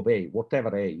log of a,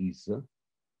 whatever a is.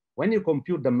 When you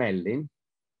compute the Mellin,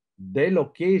 the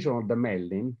location of the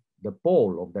Mellin, the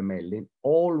pole of the Mellin,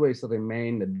 always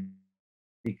remain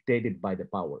dictated by the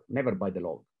power, never by the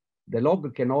log. The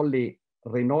log can only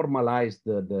renormalize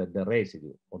the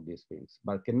residue of these things,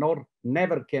 but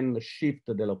never can shift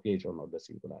the location of the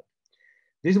singularity.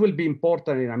 This will be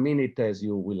important in a minute, as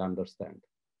you will understand.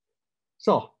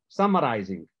 So,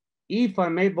 summarizing, if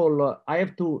I'm able, I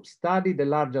have to study the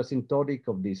large asymptotic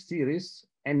of this series,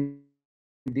 and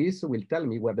this will tell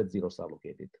me where the zeros are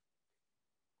located.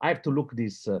 I have to look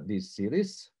this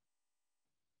series.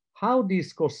 How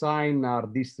these cosine are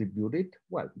distributed?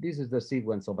 Well, this is the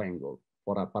sequence of angle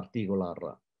for a particular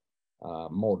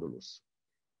modulus.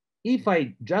 If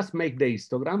I just make the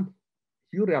histogram,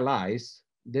 you realize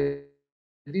that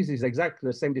this is exactly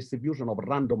the same distribution of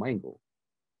random angle.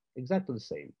 Exactly the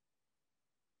same.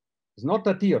 It's not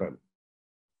a theorem,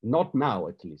 not now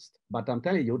at least, but I'm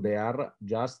telling you they are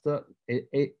just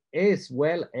as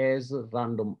well as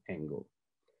random angle.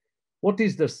 What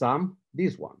is the sum?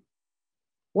 This one.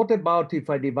 What about if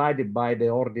I divide it by the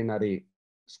ordinary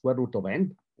square root of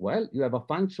n? Well, you have a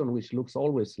function which looks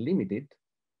always limited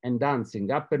and dancing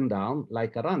up and down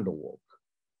like a random walk.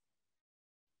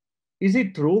 Is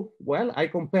it true? Well, I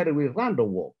compare it with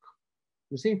random walk.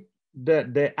 You see,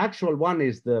 the actual one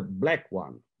is the black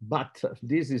one, but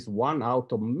this is one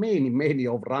out of many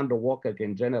of random walk I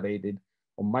can generate it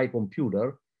on my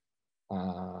computer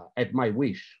at my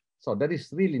wish. So there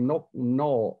is really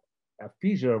no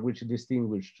feature which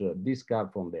distinguishes this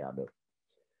curve from the other.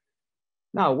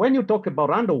 Now, when you talk about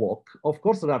random walk, of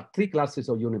course, there are three classes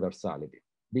of universality,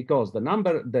 because the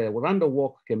random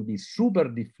walk can be super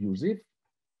diffusive,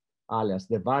 alias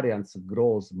the variance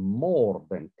grows more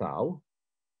than tau,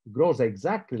 grows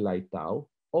exactly like tau,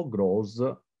 or grows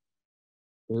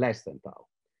less than tau.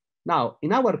 Now,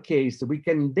 in our case, we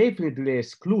can definitely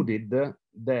exclude it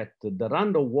that the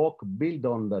random walk built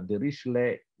on the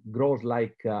Dirichlet grows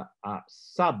like a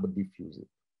sub-diffusive,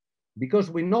 because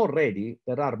we know already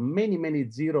there are many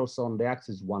zeros on the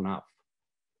axis 1/2.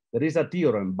 There is a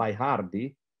theorem by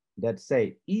Hardy that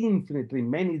say infinitely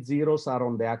many zeros are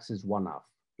on the axis 1/2.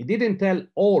 He didn't tell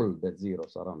all the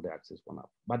zeros are on the axis 1/2,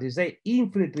 but he say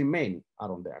infinitely many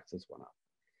are on the axis 1/2.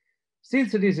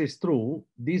 Since this is true,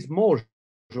 this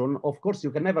motion, of course,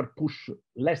 you can never push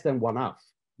less than 1/2.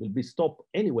 Will be stopped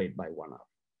anyway by 1/2.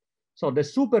 So the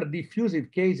super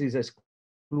diffusive case is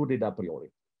excluded a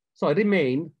priori. So it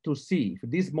remains to see if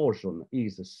this motion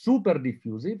is super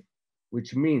diffusive,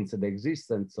 which means the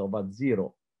existence of a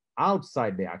zero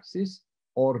outside the axis,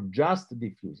 or just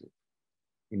diffusive.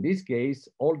 In this case,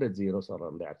 all the zeros are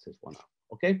on the axis 1/2,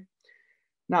 okay?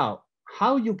 Now,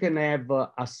 how you can have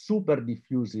a super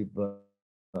diffusive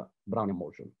Brownian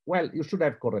motion? Well, you should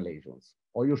have correlations,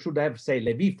 or you should have, say,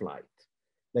 Lévy flight.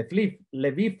 The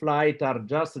Lévy flight are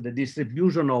just the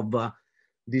distribution of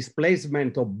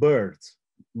displacement of birds.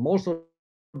 Most of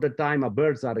the time,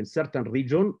 birds are in certain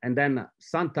region, and then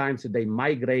sometimes they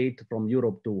migrate from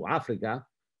Europe to Africa,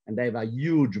 and they have a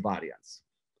huge variance.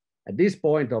 At this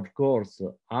point, of course,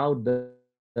 how the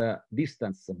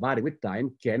distance vary with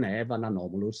time can have an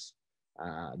anomalous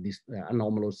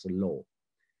law.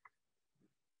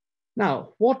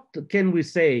 Now, what can we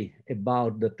say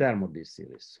about the term of this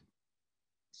series?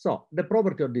 So the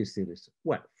property of this series,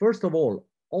 well, first of all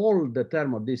the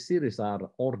terms of this series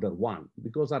are order 1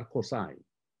 because are cosine.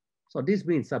 So this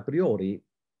means a priori,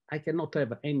 I cannot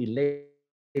have any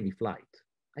Lévy flight.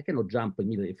 I cannot jump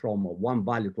immediately from one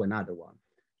value to another one.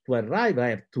 To arrive, I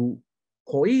have to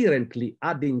coherently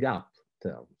adding up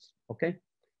terms, okay?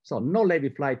 So no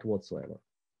Lévy flight whatsoever.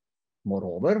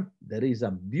 Moreover, there is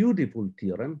a beautiful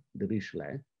theorem, the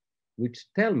Dirichlet,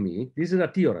 which tell me, this is a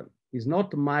theorem, it's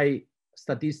not my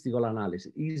statistical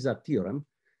analysis, it is a theorem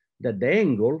that the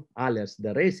angle, alias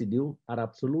the residue, are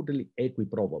absolutely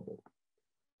equiprobable.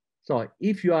 So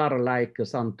if you are like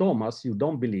St. Thomas, you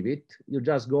don't believe it, you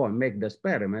just go and make the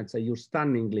experiments and you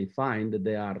stunningly find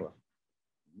they are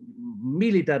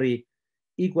military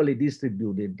equally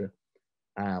distributed,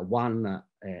 one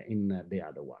in the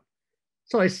other one.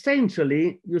 So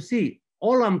essentially, you see,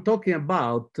 all I'm talking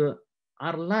about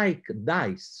are like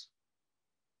dice.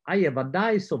 I have a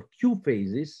dice of Q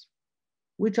phases,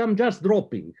 which I'm just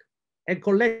dropping and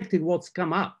collecting what's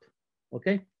come up,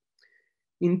 okay?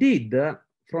 Indeed,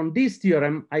 from this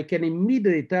theorem, I can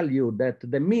immediately tell you that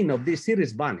the mean of this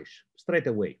series vanish straight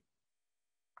away.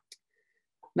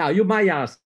 Now, you might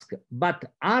ask, but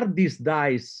are these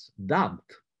dice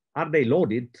dubbed? Are they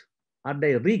loaded? Are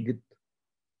they rigged?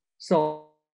 So,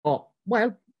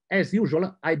 well, as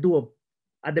usual, I do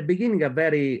at the beginning a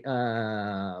very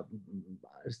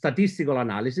statistical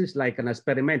analysis, like an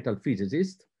experimental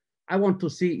physicist. I want to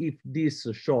see if this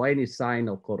show any sign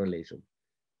of correlation.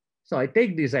 So I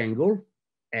take this angle,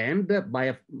 and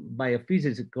by a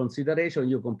physics consideration,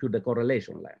 you compute the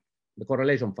correlation length, the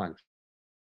correlation function.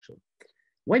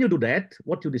 When you do that,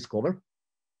 what you discover?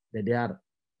 That there are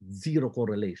zero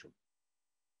correlation,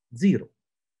 zero.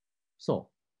 So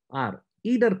are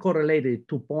either correlated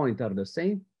 2 points are the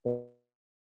same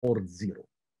or zero.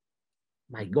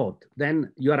 My God,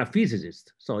 then you are a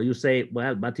physicist. So you say,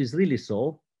 well, but it's really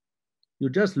so. You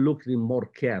just look more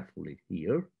carefully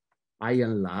here, I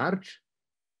enlarge,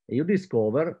 and you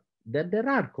discover that there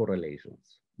are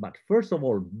correlations. But first of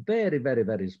all, very, very,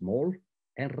 very small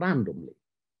and randomly.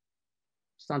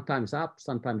 Sometimes up,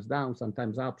 sometimes down,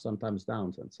 sometimes up, sometimes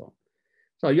down, and so on.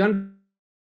 So you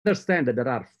understand that there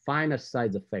are finite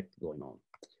size effects going on.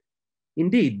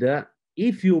 Indeed,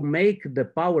 if you make the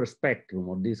power spectrum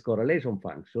of this correlation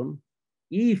function,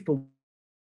 if it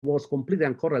was completely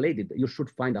uncorrelated, you should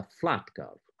find a flat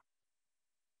curve.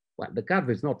 Well, the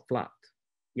curve is not flat.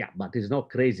 Yeah, but it's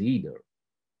not crazy either.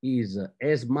 Is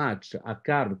as much a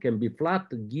curve can be flat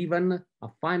given a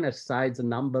finite size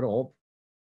number of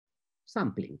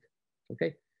sampling,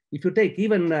 okay? If you take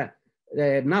even a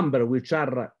number which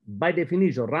are by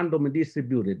definition randomly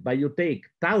distributed, but you take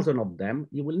 1,000 of them,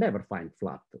 you will never find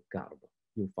flat curve.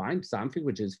 You find something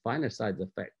which is finite size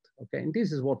effect, okay? And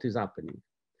this is what is happening.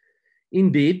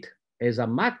 Indeed, as a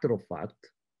matter of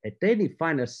fact, at any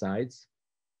finite size,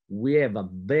 we have a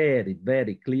very,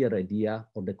 very clear idea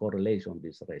of the correlation of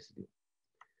this residue.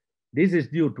 This is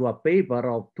due to a paper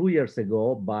of 2 years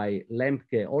ago by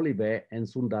Lemke, Olivet, and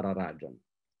Sundararajan.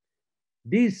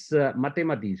 This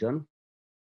mathematician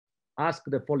asked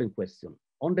the following question.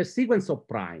 On the sequence of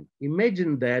prime,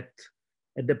 imagine that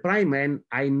at the prime n,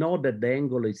 I know that the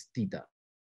angle is theta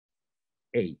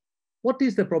A. What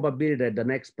is the probability that the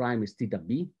next prime is theta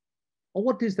B? Or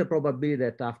what is the probability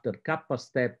that after kappa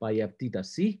step I have theta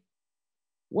C?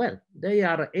 Well, they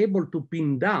are able to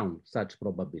pin down such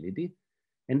probability,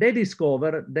 and they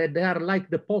discover that they are like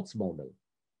the Potts model.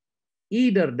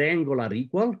 either the angle are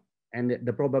equal and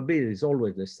the probability is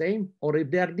always the same, or if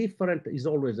they are different, is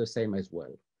always the same as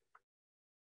well.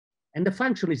 And the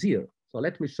function is here. So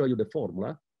let me show you the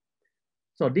formula.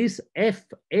 So this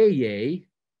FAA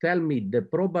tell me the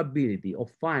probability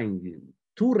of finding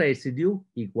two residues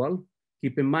equal.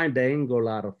 Keep in mind the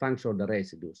angular function of the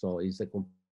residue. So it's a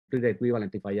complete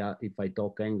equivalent if I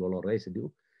talk angle or residue.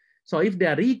 So if they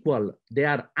are equal, they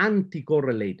are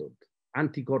anti-correlated.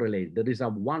 Anti-correlated, there is a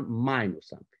one minus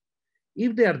something.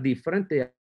 If they are different, they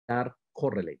are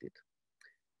correlated.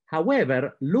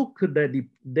 However, look at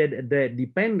the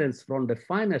dependence from the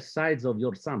finite size of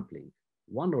your sampling,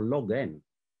 1 or log n.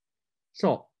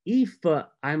 So if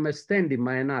I'm extending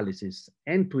my analysis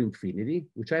n to infinity,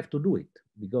 which I have to do it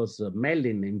because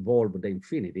Mellin involved the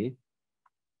infinity,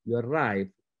 you arrive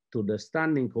to the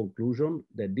stunning conclusion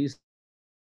that these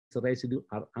residues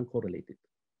are uncorrelated,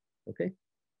 okay?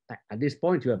 At this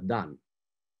point you have done,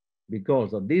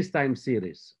 because of this time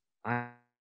series,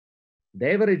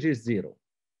 the average is 0.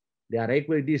 They are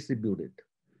equally distributed.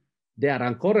 They are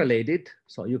uncorrelated,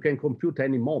 so you can compute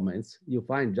any moments. You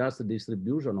find just a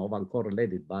distribution of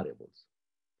uncorrelated variables.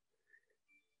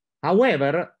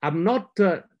 However, I'm not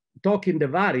talking the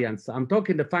variance, I'm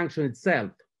talking the function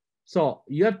itself. So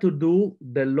you have to do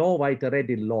the law of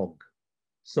iterated log.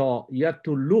 So you have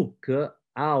to look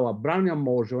how a Brownian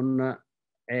motion,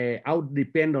 how it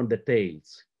depends on the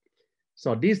tails.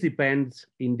 So this depends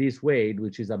in this way,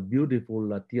 which is a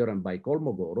beautiful theorem by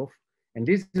Kolmogorov. And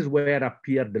this is where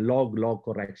appeared the log-log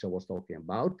correction I was talking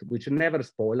about, which never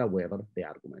spoil, however, the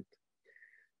argument.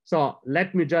 So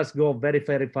let me just go very,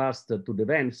 very fast to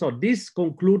the end. So this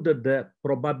concluded the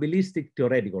probabilistic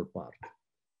theoretical part.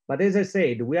 But as I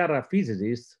said, we are a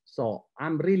physicist, so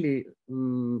I'm really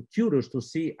curious to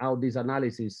see how these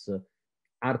analyses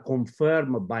are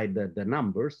confirmed by the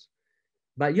numbers.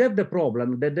 But you have the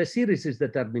problem that the series is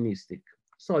deterministic.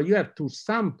 So you have to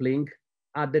sampling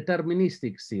a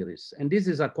deterministic series. And this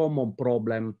is a common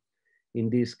problem in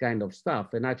this kind of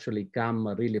stuff, and actually come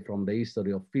really from the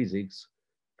history of physics,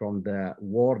 from the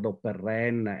world of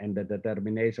Perrin and the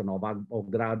determination of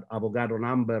Avogadro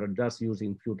number just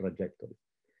using few trajectories.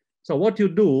 So what you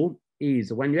do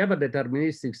is when you have a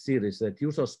deterministic series that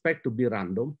you suspect to be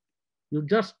random, you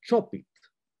just chop it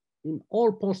in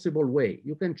all possible way.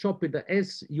 You can chop it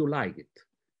as you like it,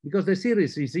 because the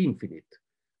series is infinite.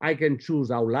 I can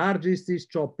choose how large is this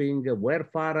chopping, where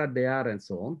far they are, and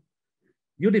so on.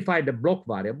 You define the block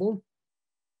variable,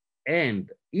 and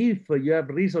if you have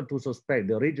reason to suspect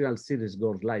the original series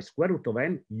goes like square root of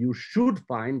n, you should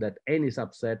find that any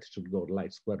subset should go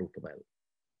like square root of L.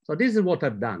 So this is what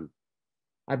I've done.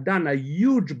 I've done a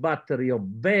huge battery of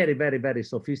very, very, very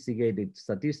sophisticated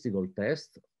statistical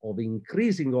tests of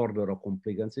increasing order of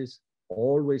complicances,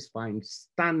 always find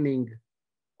stunning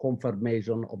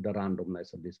confirmation of the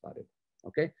randomness of this variable,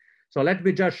 okay? So let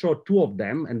me just show two of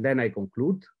them and then I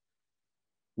conclude.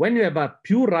 When you have a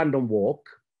pure random walk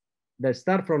that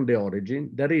start from the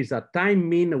origin, there is a time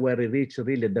mean where it reaches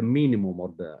really the minimum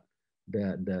of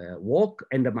the walk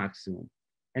and the maximum.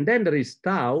 And then there is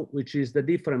tau, which is the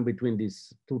difference between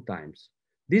these two times.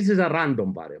 This is a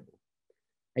random variable.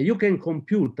 And you can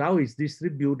compute how it's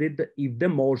distributed if the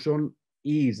motion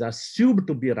is assumed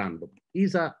to be random.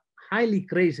 It's a highly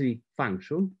crazy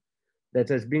function that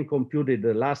has been computed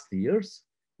the last years,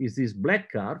 is this black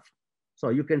curve. So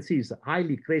you can see it's a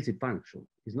highly crazy function.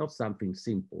 It's not something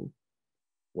simple.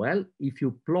 Well, if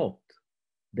you plot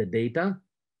the data,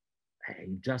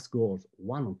 it just goes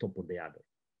one on top of the other.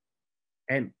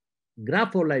 And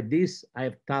graphs like this, I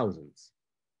have thousands.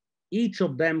 Each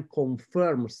of them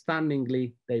confirms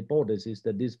stunningly the hypothesis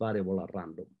that these variables are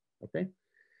random, okay?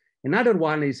 Another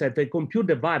one is if I compute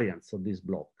the variance of this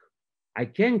block, I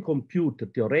can compute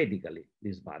theoretically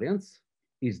this variance.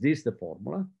 Is this the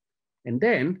formula? And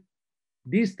then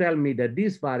this tells me that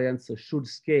this variance should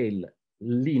scale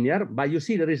linear, but you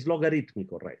see there is logarithmic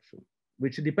correction,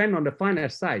 which depend on the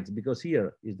finite size, because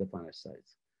here is the finite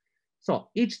size. So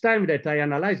each time that I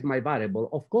analyze my variable,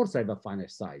 of course I have a finite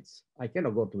size. I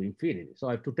cannot go to infinity, so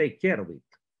I have to take care of it.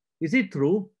 Is it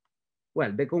true?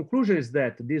 Well, the conclusion is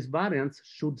that this variance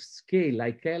should scale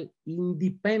like hell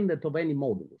independent of any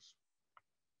modulus.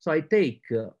 So I take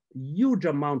a huge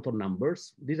amount of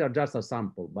numbers. These are just a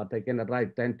sample, but I can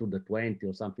arrive 10 to the 20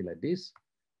 or something like this.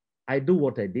 I do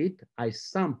what I did. I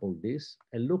sample this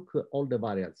and look at all the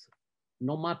variants.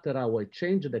 No matter how I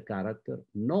change the character,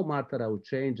 no matter how I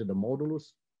change the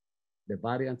modulus, the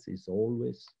variance is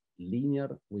always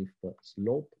linear with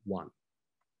slope 1.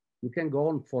 You can go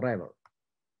on forever.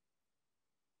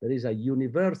 There is a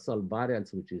universal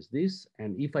variance, which is this.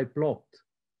 And if I plot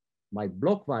my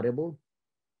block variable,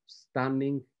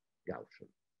 stunning Gaussian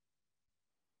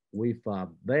with a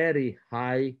very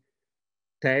high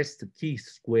test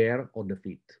chi-square on the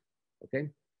fit, okay?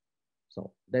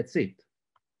 So that's it.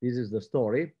 This is the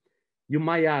story. You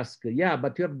might ask, yeah,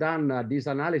 but you've done this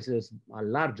analysis a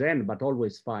large n, but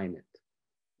always finite.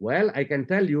 Well, I can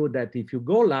tell you that if you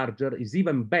go larger, it's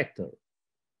even better,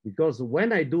 because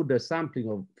when I do the sampling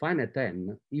of finite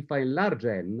n, if I enlarge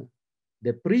n,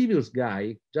 the previous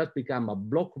guy just become a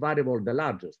block variable, the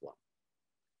largest one.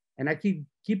 And I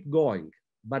keep going,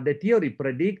 but the theory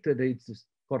predicted its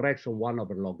correction 1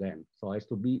 over log n. So it has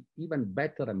to be even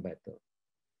better and better.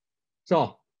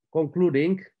 So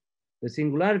concluding, the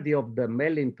singularity of the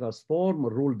Mellin transform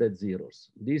rule the zeros.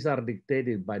 These are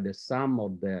dictated by the sum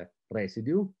of the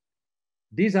residue.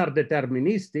 These are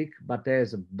deterministic, but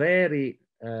has very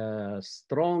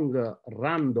strong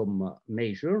random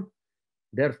nature.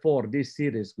 Therefore, this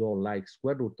series go like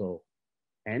square root of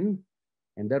n,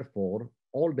 and therefore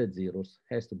all the zeros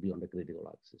has to be on the critical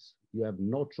axis. You have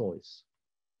no choice.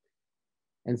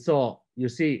 And so you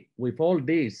see, with all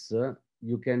this,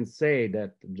 you can say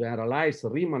that generalized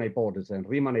Riemann hypothesis and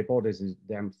Riemann hypothesis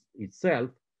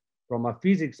itself, from a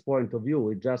physics point of view,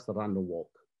 is just a random walk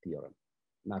theorem,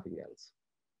 nothing else.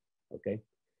 Okay.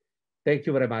 Thank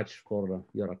you very much for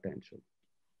your attention.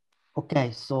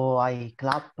 Okay, so I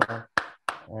clap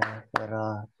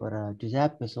for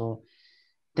Giuseppe. So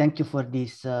thank you for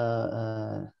this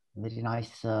very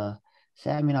nice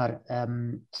seminar.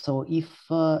 So if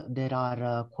there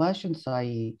are questions,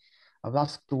 I have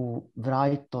asked to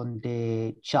write on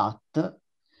the chat.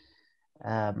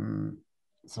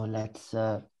 So let's.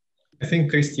 I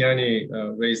think Cristiani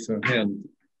raised her hand.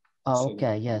 Oh,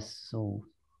 okay, yes. So.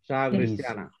 Ciao, please.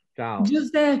 Cristiana. Ciao.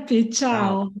 Giuseppe,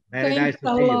 ciao. Very Thanks nice to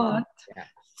a see lot. you. Yeah.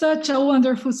 Such a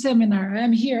wonderful seminar.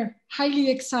 I'm here, highly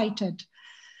excited.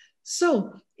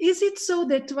 So, is it so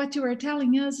that what you were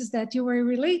telling us is that you were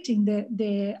relating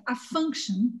a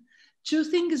function to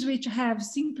things which have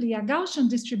simply a Gaussian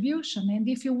distribution, and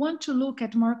if you want to look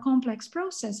at more complex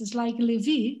processes like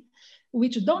Lévy,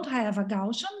 which don't have a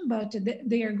Gaussian, but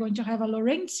they are going to have a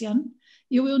Lorentzian,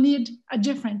 you will need a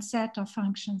different set of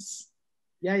functions.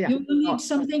 Yeah, yeah. You will need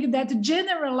something that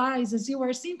generalizes. You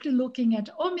are simply looking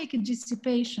at ohmic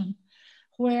dissipation,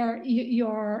 where you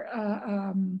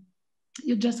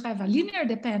just have a linear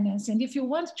dependence. And if you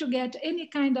want to get any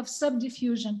kind of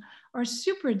subdiffusion or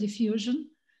superdiffusion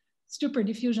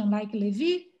like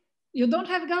Lévy, you don't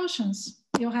have Gaussians.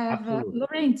 You have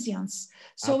Lorentzians.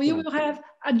 So Absolutely. You will have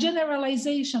a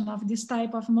generalization of this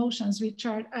type of motions, which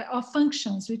are of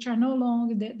functions, which are no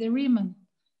longer the Riemann,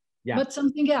 but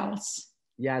something else.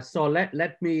 Yeah, so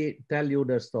let me tell you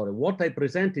the story. What I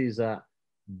present is a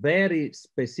very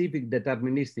specific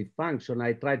deterministic function.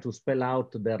 I try to spell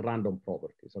out the random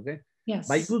properties, okay? Yes.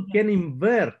 But you can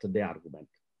invert the argument.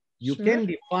 You can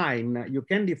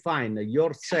define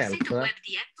yourself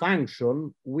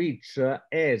function which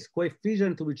has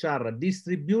coefficients which are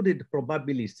distributed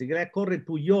probabilistically according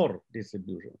to your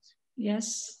distributions.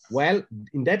 Yes. Well,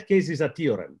 in that case, it's a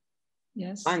theorem.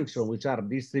 Yes. Functions which are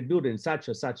distributed in such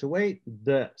a way,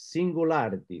 the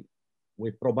singularity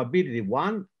with probability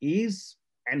 1 is,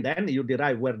 and then you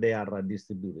derive where they are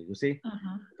distributed, you see?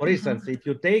 For instance, if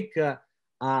you take a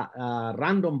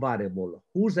random variable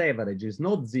whose average is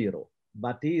not 0,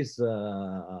 but is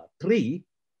 3,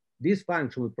 this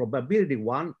function with probability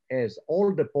 1 has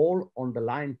all the pole on the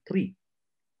line 3.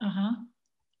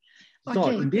 So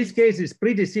in this case, it's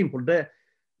pretty simple.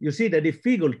 You see, the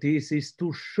difficulties is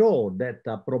to show that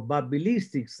a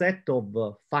probabilistic set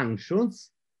of functions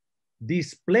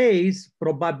displays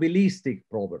probabilistic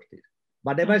properties.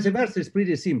 But the vice versa is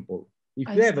pretty simple. If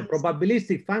you have a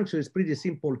probabilistic function, it's pretty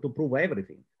simple to prove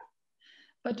everything.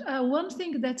 But one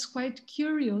thing that's quite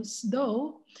curious,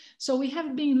 though, so we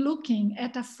have been looking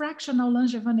at a fractional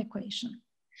Langevin equation.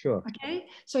 Sure. Okay,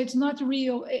 so it's not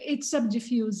real, it's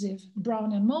subdiffusive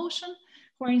Brownian motion,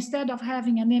 where instead of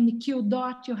having an MQ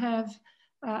dot, you have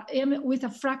M with a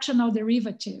fractional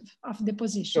derivative of the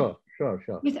position. Sure.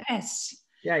 With S.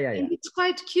 Yeah. And it's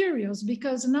quite curious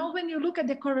because now when you look at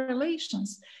the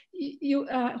correlations,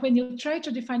 when you try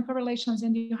to define correlations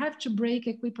and you have to break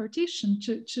equipartition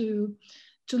to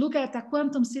look at a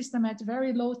quantum system at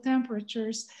very low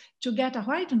temperatures to get a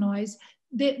white noise,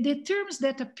 the terms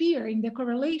that appear in the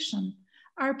correlation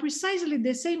are precisely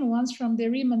the same ones from the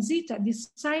Riemann zeta, this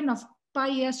sign of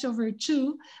pi s over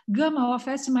 2, gamma of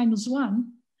s minus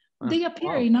 1. They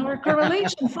appear in our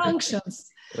correlation functions,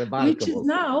 which is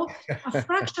now a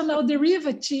fractional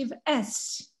derivative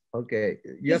s. Okay,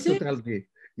 you have to tell me.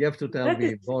 You have to tell That me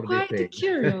is more quite detail.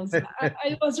 curious.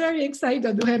 I was very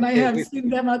excited when I have seen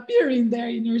them appearing there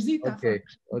in your zeta Okay,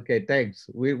 function. okay, thanks.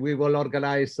 We will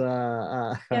organize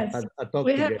Yes, a talk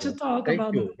we together. have to talk Thank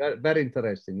about you. that. Very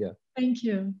interesting. Yeah, Thank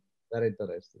you. very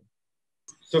interesting.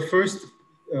 So first,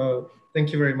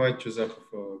 thank you very much, Giuseppe,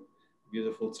 for a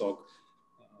beautiful talk.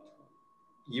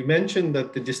 You mentioned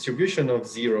that the distribution of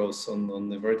zeros on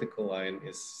the vertical line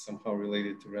is somehow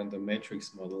related to random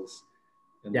matrix models,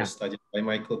 and was studied by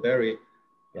Michael Berry.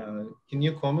 Can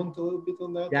you comment a little bit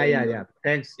on that? Yeah.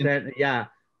 Thanks. Yeah,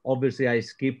 obviously I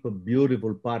skip a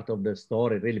beautiful part of the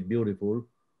story, really beautiful,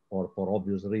 for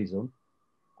obvious reason.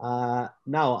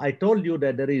 Now, I told you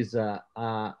that there is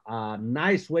a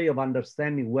nice way of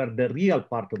understanding where the real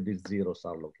part of these zeros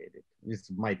are located. This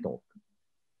is my talk.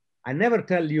 I never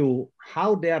tell you how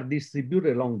they are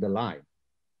distributed along the line.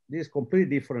 These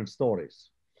completely different stories.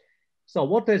 So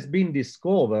what has been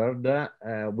discovered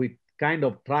with kind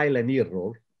of trial and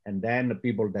error, and then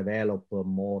people develop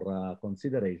more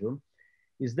consideration,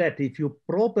 is that if you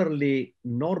properly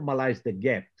normalize the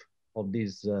gap of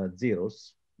these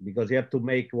zeros, because you have to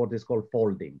make what is called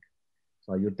folding.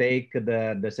 So you take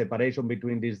the separation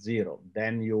between these zero,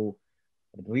 then you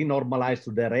renormalize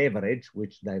to their average,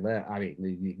 which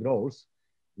it grows.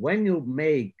 When you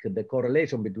make the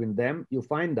correlation between them, you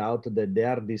find out that they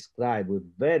are described with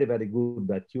very, very good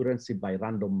accuracy by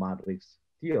random matrix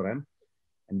theorem.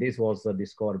 And this was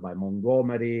discovered by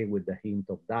Montgomery with the hint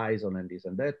of Dyson and this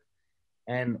and that.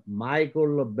 And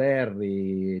Michael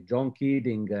Berry, John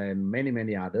Keating, and many,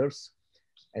 many others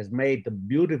has made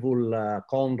beautiful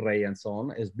Conray and so on,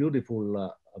 has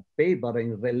beautiful paper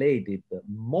in related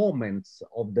moments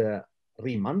of the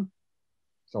Riemann.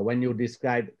 So when you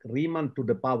describe Riemann to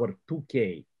the power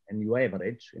 2k and you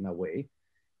average in a way,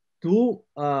 to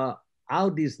how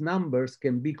these numbers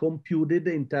can be computed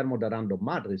in terms of the random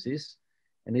matrices,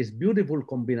 and it's beautiful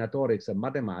combinatorics and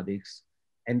mathematics,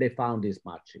 and they found this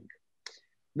matching.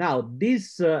 Now,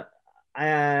 this,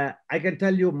 I can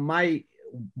tell you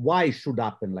why it should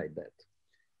happen like that.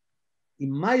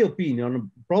 In my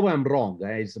opinion, probably I'm wrong,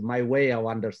 it's my way of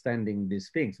understanding these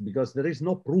things, because there is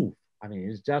no proof. I mean,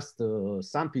 it's just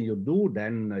something you do,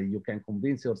 then you can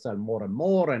convince yourself more and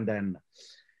more, and then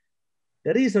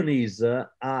the reason is a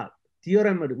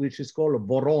theorem which is called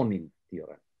Brownian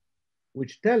theorem,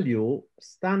 which tell you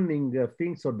stunning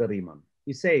things of the Riemann.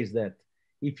 It says that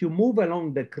if you move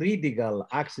along the critical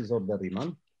axis of the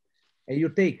Riemann, and you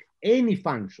take any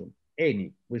function,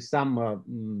 any, with some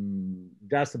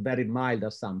just very mild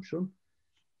assumption,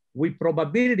 with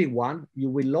probability 1, you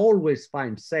will always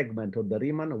find segment of the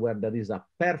Riemann where there is a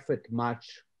perfect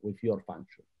match with your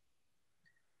function.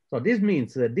 So this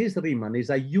means that this Riemann is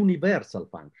a universal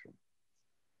function.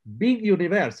 Being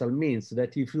universal means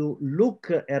that if you look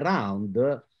around,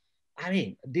 I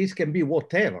mean, this can be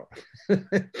whatever.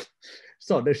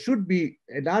 So there should be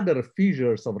another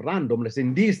features of randomness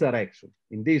in this direction,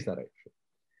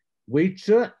 which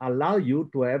allow you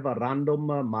to have a random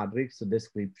matrix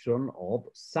description of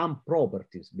some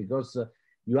properties, because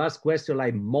you ask questions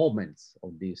like moments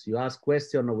of this. You ask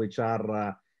questions which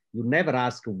are, you never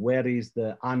ask where is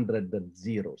the 100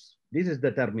 zeros. This is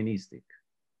deterministic.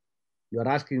 You're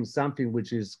asking something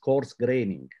which is coarse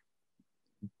graining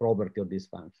property of this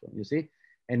function, you see?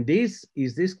 And this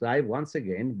is described once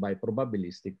again by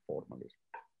probabilistic formalism.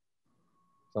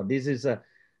 So this is,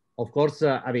 of course,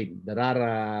 I mean, there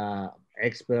are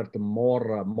experts,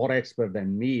 more expert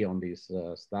than me on this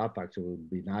stuff. Actually, it would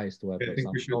be nice to have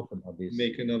some talk about this.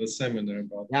 Make another seminar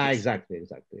about this. This.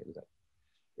 Exactly.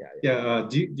 Yeah.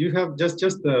 Do you have just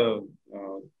a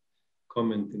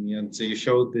comment in the end? So you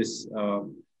showed this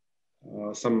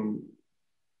some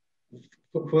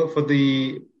for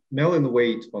the Mellin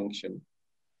weight function.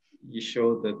 You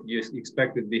showed that you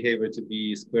expected behavior to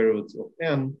be square root of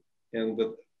n, and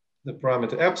that the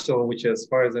parameter epsilon, which as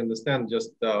far as I understand,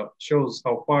 just shows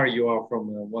how far you are from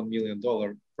a $1 million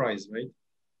prize, right?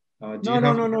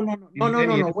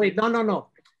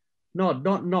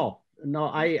 No,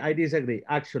 I disagree.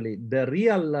 Actually, the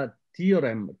real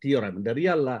the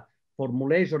real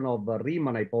formulation of the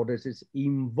Riemann hypothesis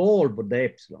involve the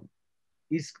epsilon.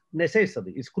 It's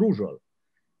necessary, it's crucial.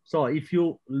 So if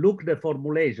you look the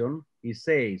formulation, it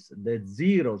says the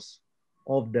zeros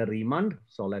of the Riemann,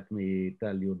 so let me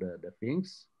tell you the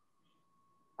things,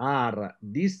 are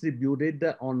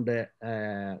distributed on the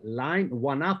line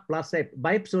 1/2 plus epsilon.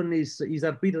 By epsilon is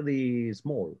arbitrarily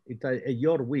small. It's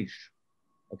your wish,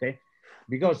 okay?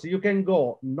 Because you can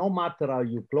go no matter how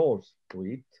you close to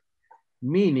it,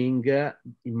 meaning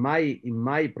in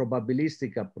my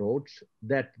probabilistic approach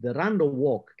that the random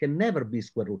walk can never be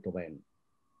square root of n,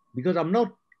 because I'm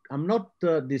I'm not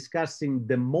discussing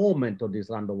the moment of this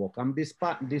random walk. I'm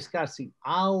discussing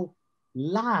how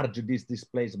large this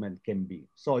displacement can be.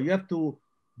 So you have to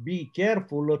be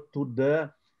careful to the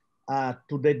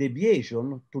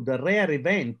deviation, to the rare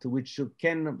event which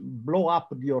can blow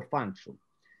up your function.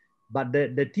 But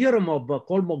the theorem of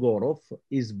Kolmogorov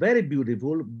is very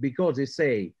beautiful because it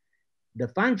says the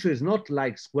function is not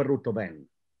like square root of n.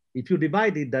 If you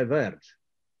divide it, diverge.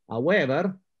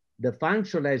 However, the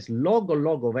function has log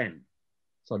of n.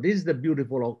 So this is the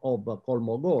beautiful of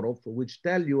Kolmogorov, which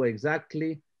tell you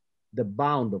exactly the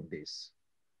bound of this.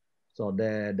 So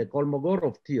the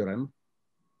Kolmogorov theorem,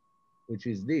 which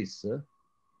is this,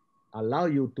 allow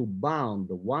you to bound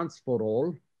once for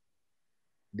all,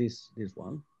 this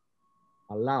one,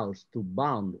 allows to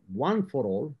bound one for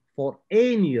all for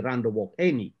any random walk,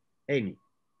 any.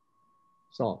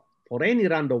 So for any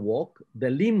random walk, the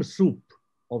lim sup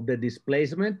of the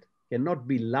displacement cannot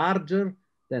be larger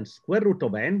than square root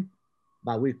of n,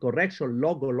 but with correction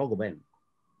log of n.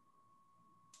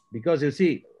 Because you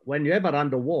see, when you have a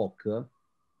random walk,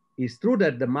 it's true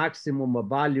that the maximum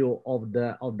value of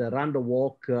the random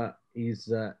walk is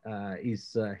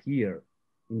here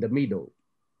in the middle.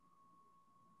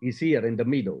 Is here in the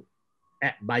middle,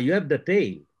 but you have the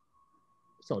tail.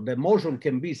 So the motion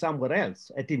can be somewhere else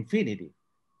at infinity.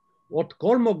 What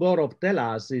Kolmogorov tells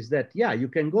us is that, yeah, you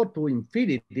can go to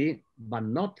infinity, but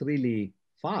not really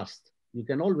fast. You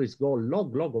can always go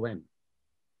log of n.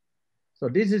 So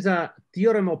this is a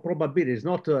theorem of probability. It's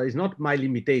not my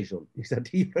limitation. It's a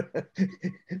theorem.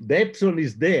 The epsilon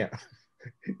is there.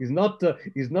 It's not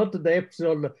the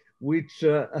epsilon which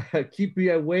keep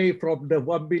you away from the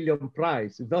 1 billion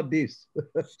prize. It's not this.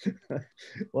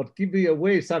 What keep you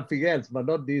away is something else, but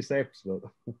not this epsilon.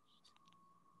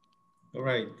 All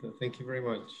right, thank you very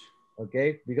much.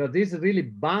 Okay, because this really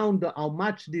bound how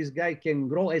much this guy can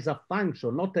grow as a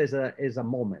function, not as a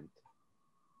moment.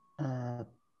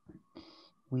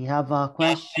 We have a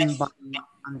question by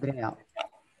Andrea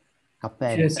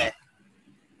Cappelli. Yes.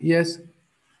 Yes.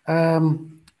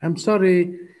 I'm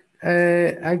sorry,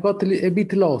 I got a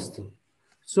bit lost.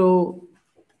 So,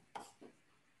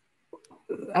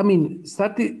 I mean,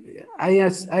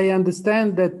 I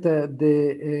understand that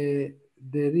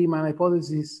the Riemann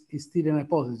hypothesis is still an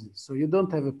hypothesis, so you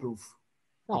don't have a proof.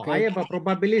 No, okay? I have a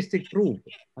probabilistic proof,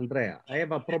 Andrea. I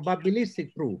have a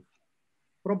probabilistic proof.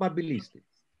 Probabilistic.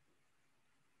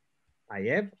 I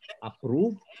have a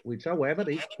proof, which, however,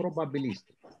 is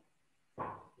probabilistic.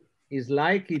 It's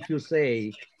like if you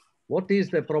say, what is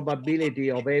the probability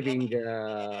of having,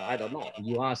 I don't know,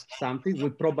 you ask something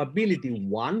with probability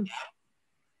 1,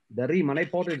 the Riemann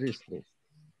hypothesis is true.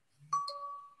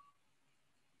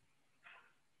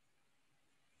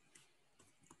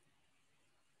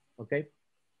 Okay?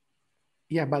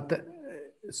 Yeah, but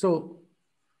so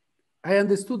I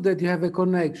understood that you have a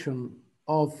connection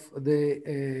of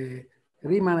the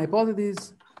Riemann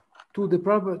hypothesis to the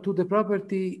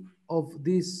property of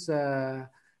this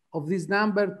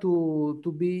number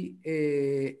to be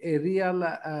a real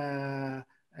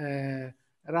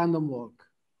random walk.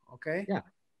 Okay. Yeah.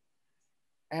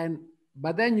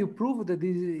 But then you prove that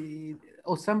this,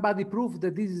 or somebody proved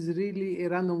that this is really a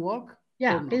random walk.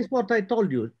 Yeah, it's what I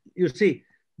told you. You see,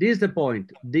 this is the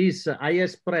point. This I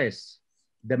express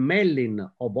the Mellin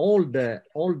of all the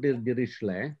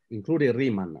Dirichlet, including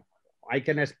Riemann. I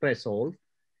can express all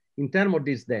in terms of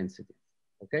this density.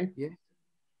 Okay. Yeah.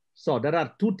 So there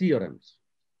are two theorems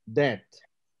that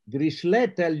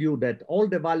Dirichlet tell you that all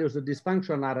the values of this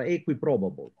function are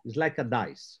equiprobable. It's like a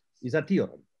dice. It's a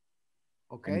theorem.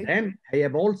 Okay. And then I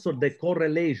have also the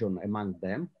correlation among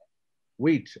them,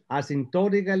 which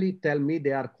asymptotically tell me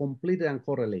they are completely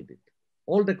uncorrelated.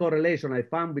 All the correlation I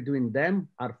found between them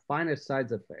are finite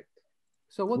size effect.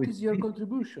 So what is your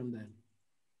contribution then?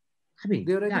 I mean,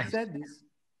 they already said this.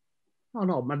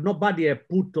 No, but nobody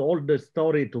put all the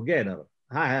story together.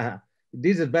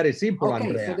 This is very simple, okay,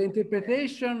 Andrea. So the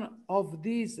interpretation of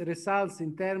these results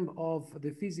in terms of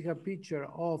the physical picture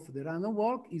of the random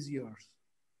walk is yours.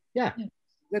 Yeah. Is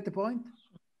that the point?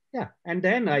 Yeah, and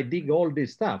then I dig all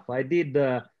this stuff. I did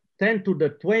 10 to the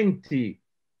 20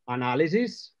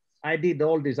 analysis. I did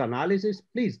all this analysis.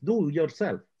 Please do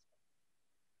yourself.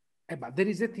 But there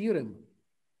is a theorem.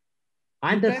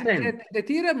 I understand. The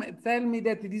theorem tell me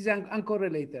that it is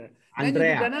uncorrelated. Andrea, then you do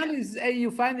the analysis and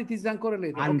you find it is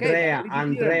uncorrelated.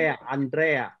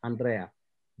 Andrea.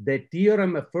 The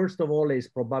theorem, first of all, is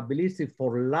probabilistic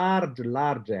for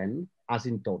large n,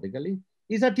 asymptotically.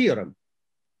 It's a theorem.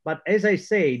 But as I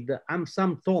said, I'm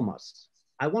some Thomas.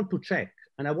 I want to check,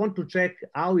 and I want to check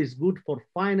how it's good for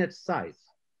finite size.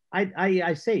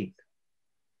 I say it.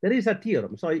 There is a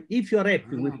theorem. So if you're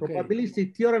happy with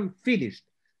probabilistic theorem, finished.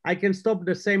 I can stop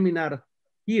the seminar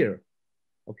here,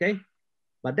 okay?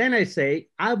 But then I say,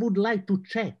 I would like to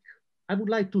check. I would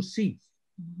like to see.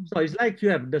 So it's like you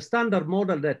have the standard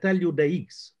model that tell you the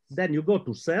X. Then you go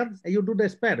to CERN and you do the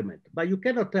experiment. But you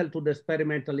cannot tell to the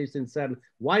experimentalist in CERN,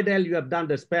 why the hell you have done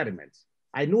the experiments?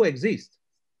 I know exist.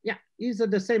 Yeah, it's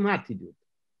the same attitude.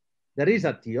 There is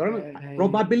a theorem,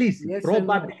 probabilistic. Yes,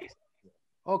 probabilistic.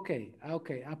 Okay,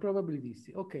 okay, a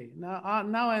probabilistic. Okay, now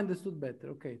I understood better.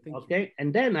 Okay, thank you. Okay,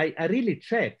 and then I really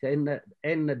check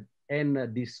and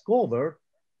discover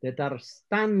that are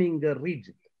stunning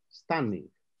rigid, stunning.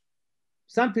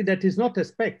 Something that is not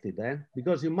expected,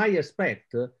 because you might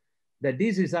expect that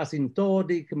this is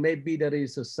asymptotic, maybe there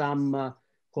is some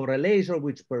correlation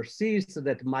which persists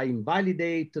that might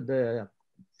invalidate the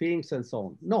things and so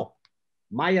on. No,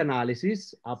 my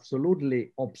analysis,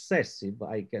 absolutely obsessive,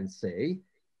 I can say,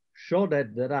 show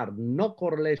that there are no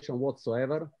correlation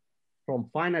whatsoever from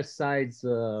finite size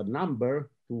number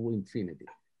to infinity.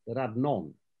 There are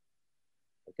none,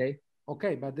 okay?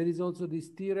 Okay, but there is also this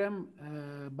theorem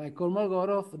by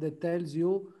Kolmogorov that tells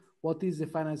you what is the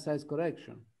finite size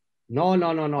correction. No.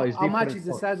 It's how much is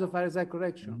the size of finite size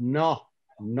correction? No.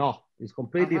 It's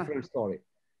completely different story.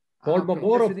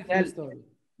 Kolmogorov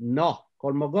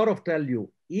tell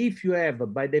you, if you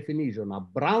have, by definition, a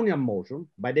Brownian motion,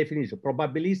 by definition,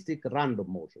 probabilistic random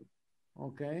motion.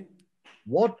 Okay.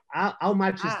 How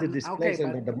much is the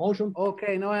displacement of the motion?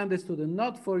 Okay, now I understood.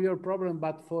 Not for your problem,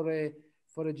 but for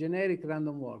a generic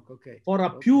random walk. Okay. For a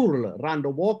pure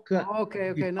random walk,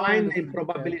 defined in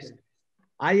probabilistic. Okay.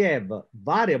 I have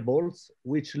variables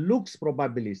which looks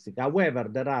probabilistic. However,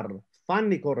 there are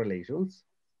funny correlations,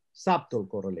 subtle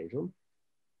correlation,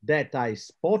 that I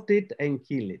spot it and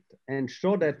kill it and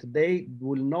show that they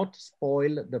will not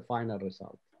spoil the final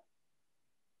result.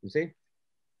 You see?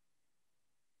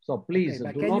 So please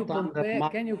do not undermine.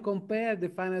 Can you compare the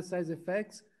finite size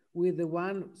effects with the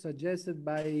one suggested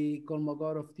by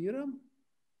Kolmogorov theorem?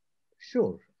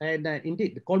 Sure, and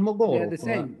indeed, Kolmogorov. They are the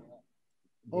same,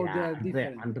 or they are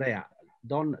different. Andrea,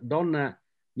 don't.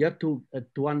 You have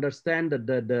to understand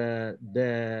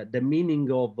the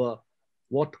meaning of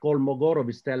what Kolmogorov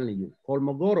is telling you.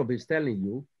 Kolmogorov is telling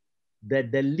you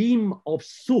that the limb of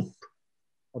soup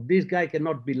of this guy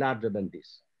cannot be larger than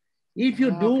this. If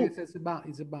you do, okay, so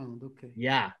it's a bound. Okay.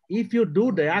 Yeah, if you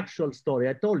do the actual story,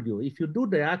 I told you, if you do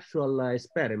the actual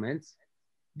experiments,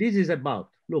 this is about.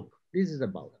 Look, this is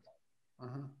about.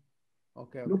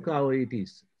 Okay. Look how it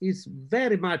is. It's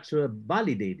very much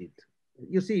validated.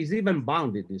 You see, it's even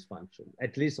bounded, this function,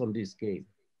 at least on this game.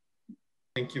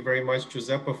 Thank you very much,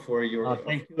 Giuseppe, for your.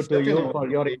 Thank you to you for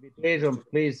your invitation.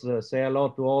 Please say hello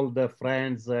to all the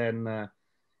friends and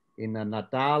in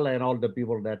Natal and all the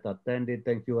people that attended.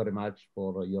 Thank you very much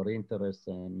for your interest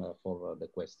and for the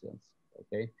questions.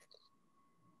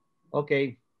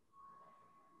 Okay.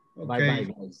 Bye-bye,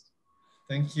 guys.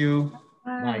 Thank you.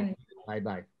 Bye.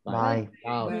 Bye. Bye.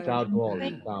 Ciao to all.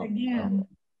 Ciao. Again.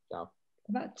 Ciao.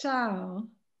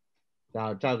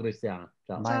 Ciao. Ciao, Cristiano.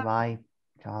 Ciao. Bye.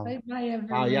 Ciao. Bye, everyone.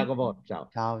 Ciao, Jacopo. Ciao.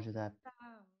 Ciao, Giuseppe.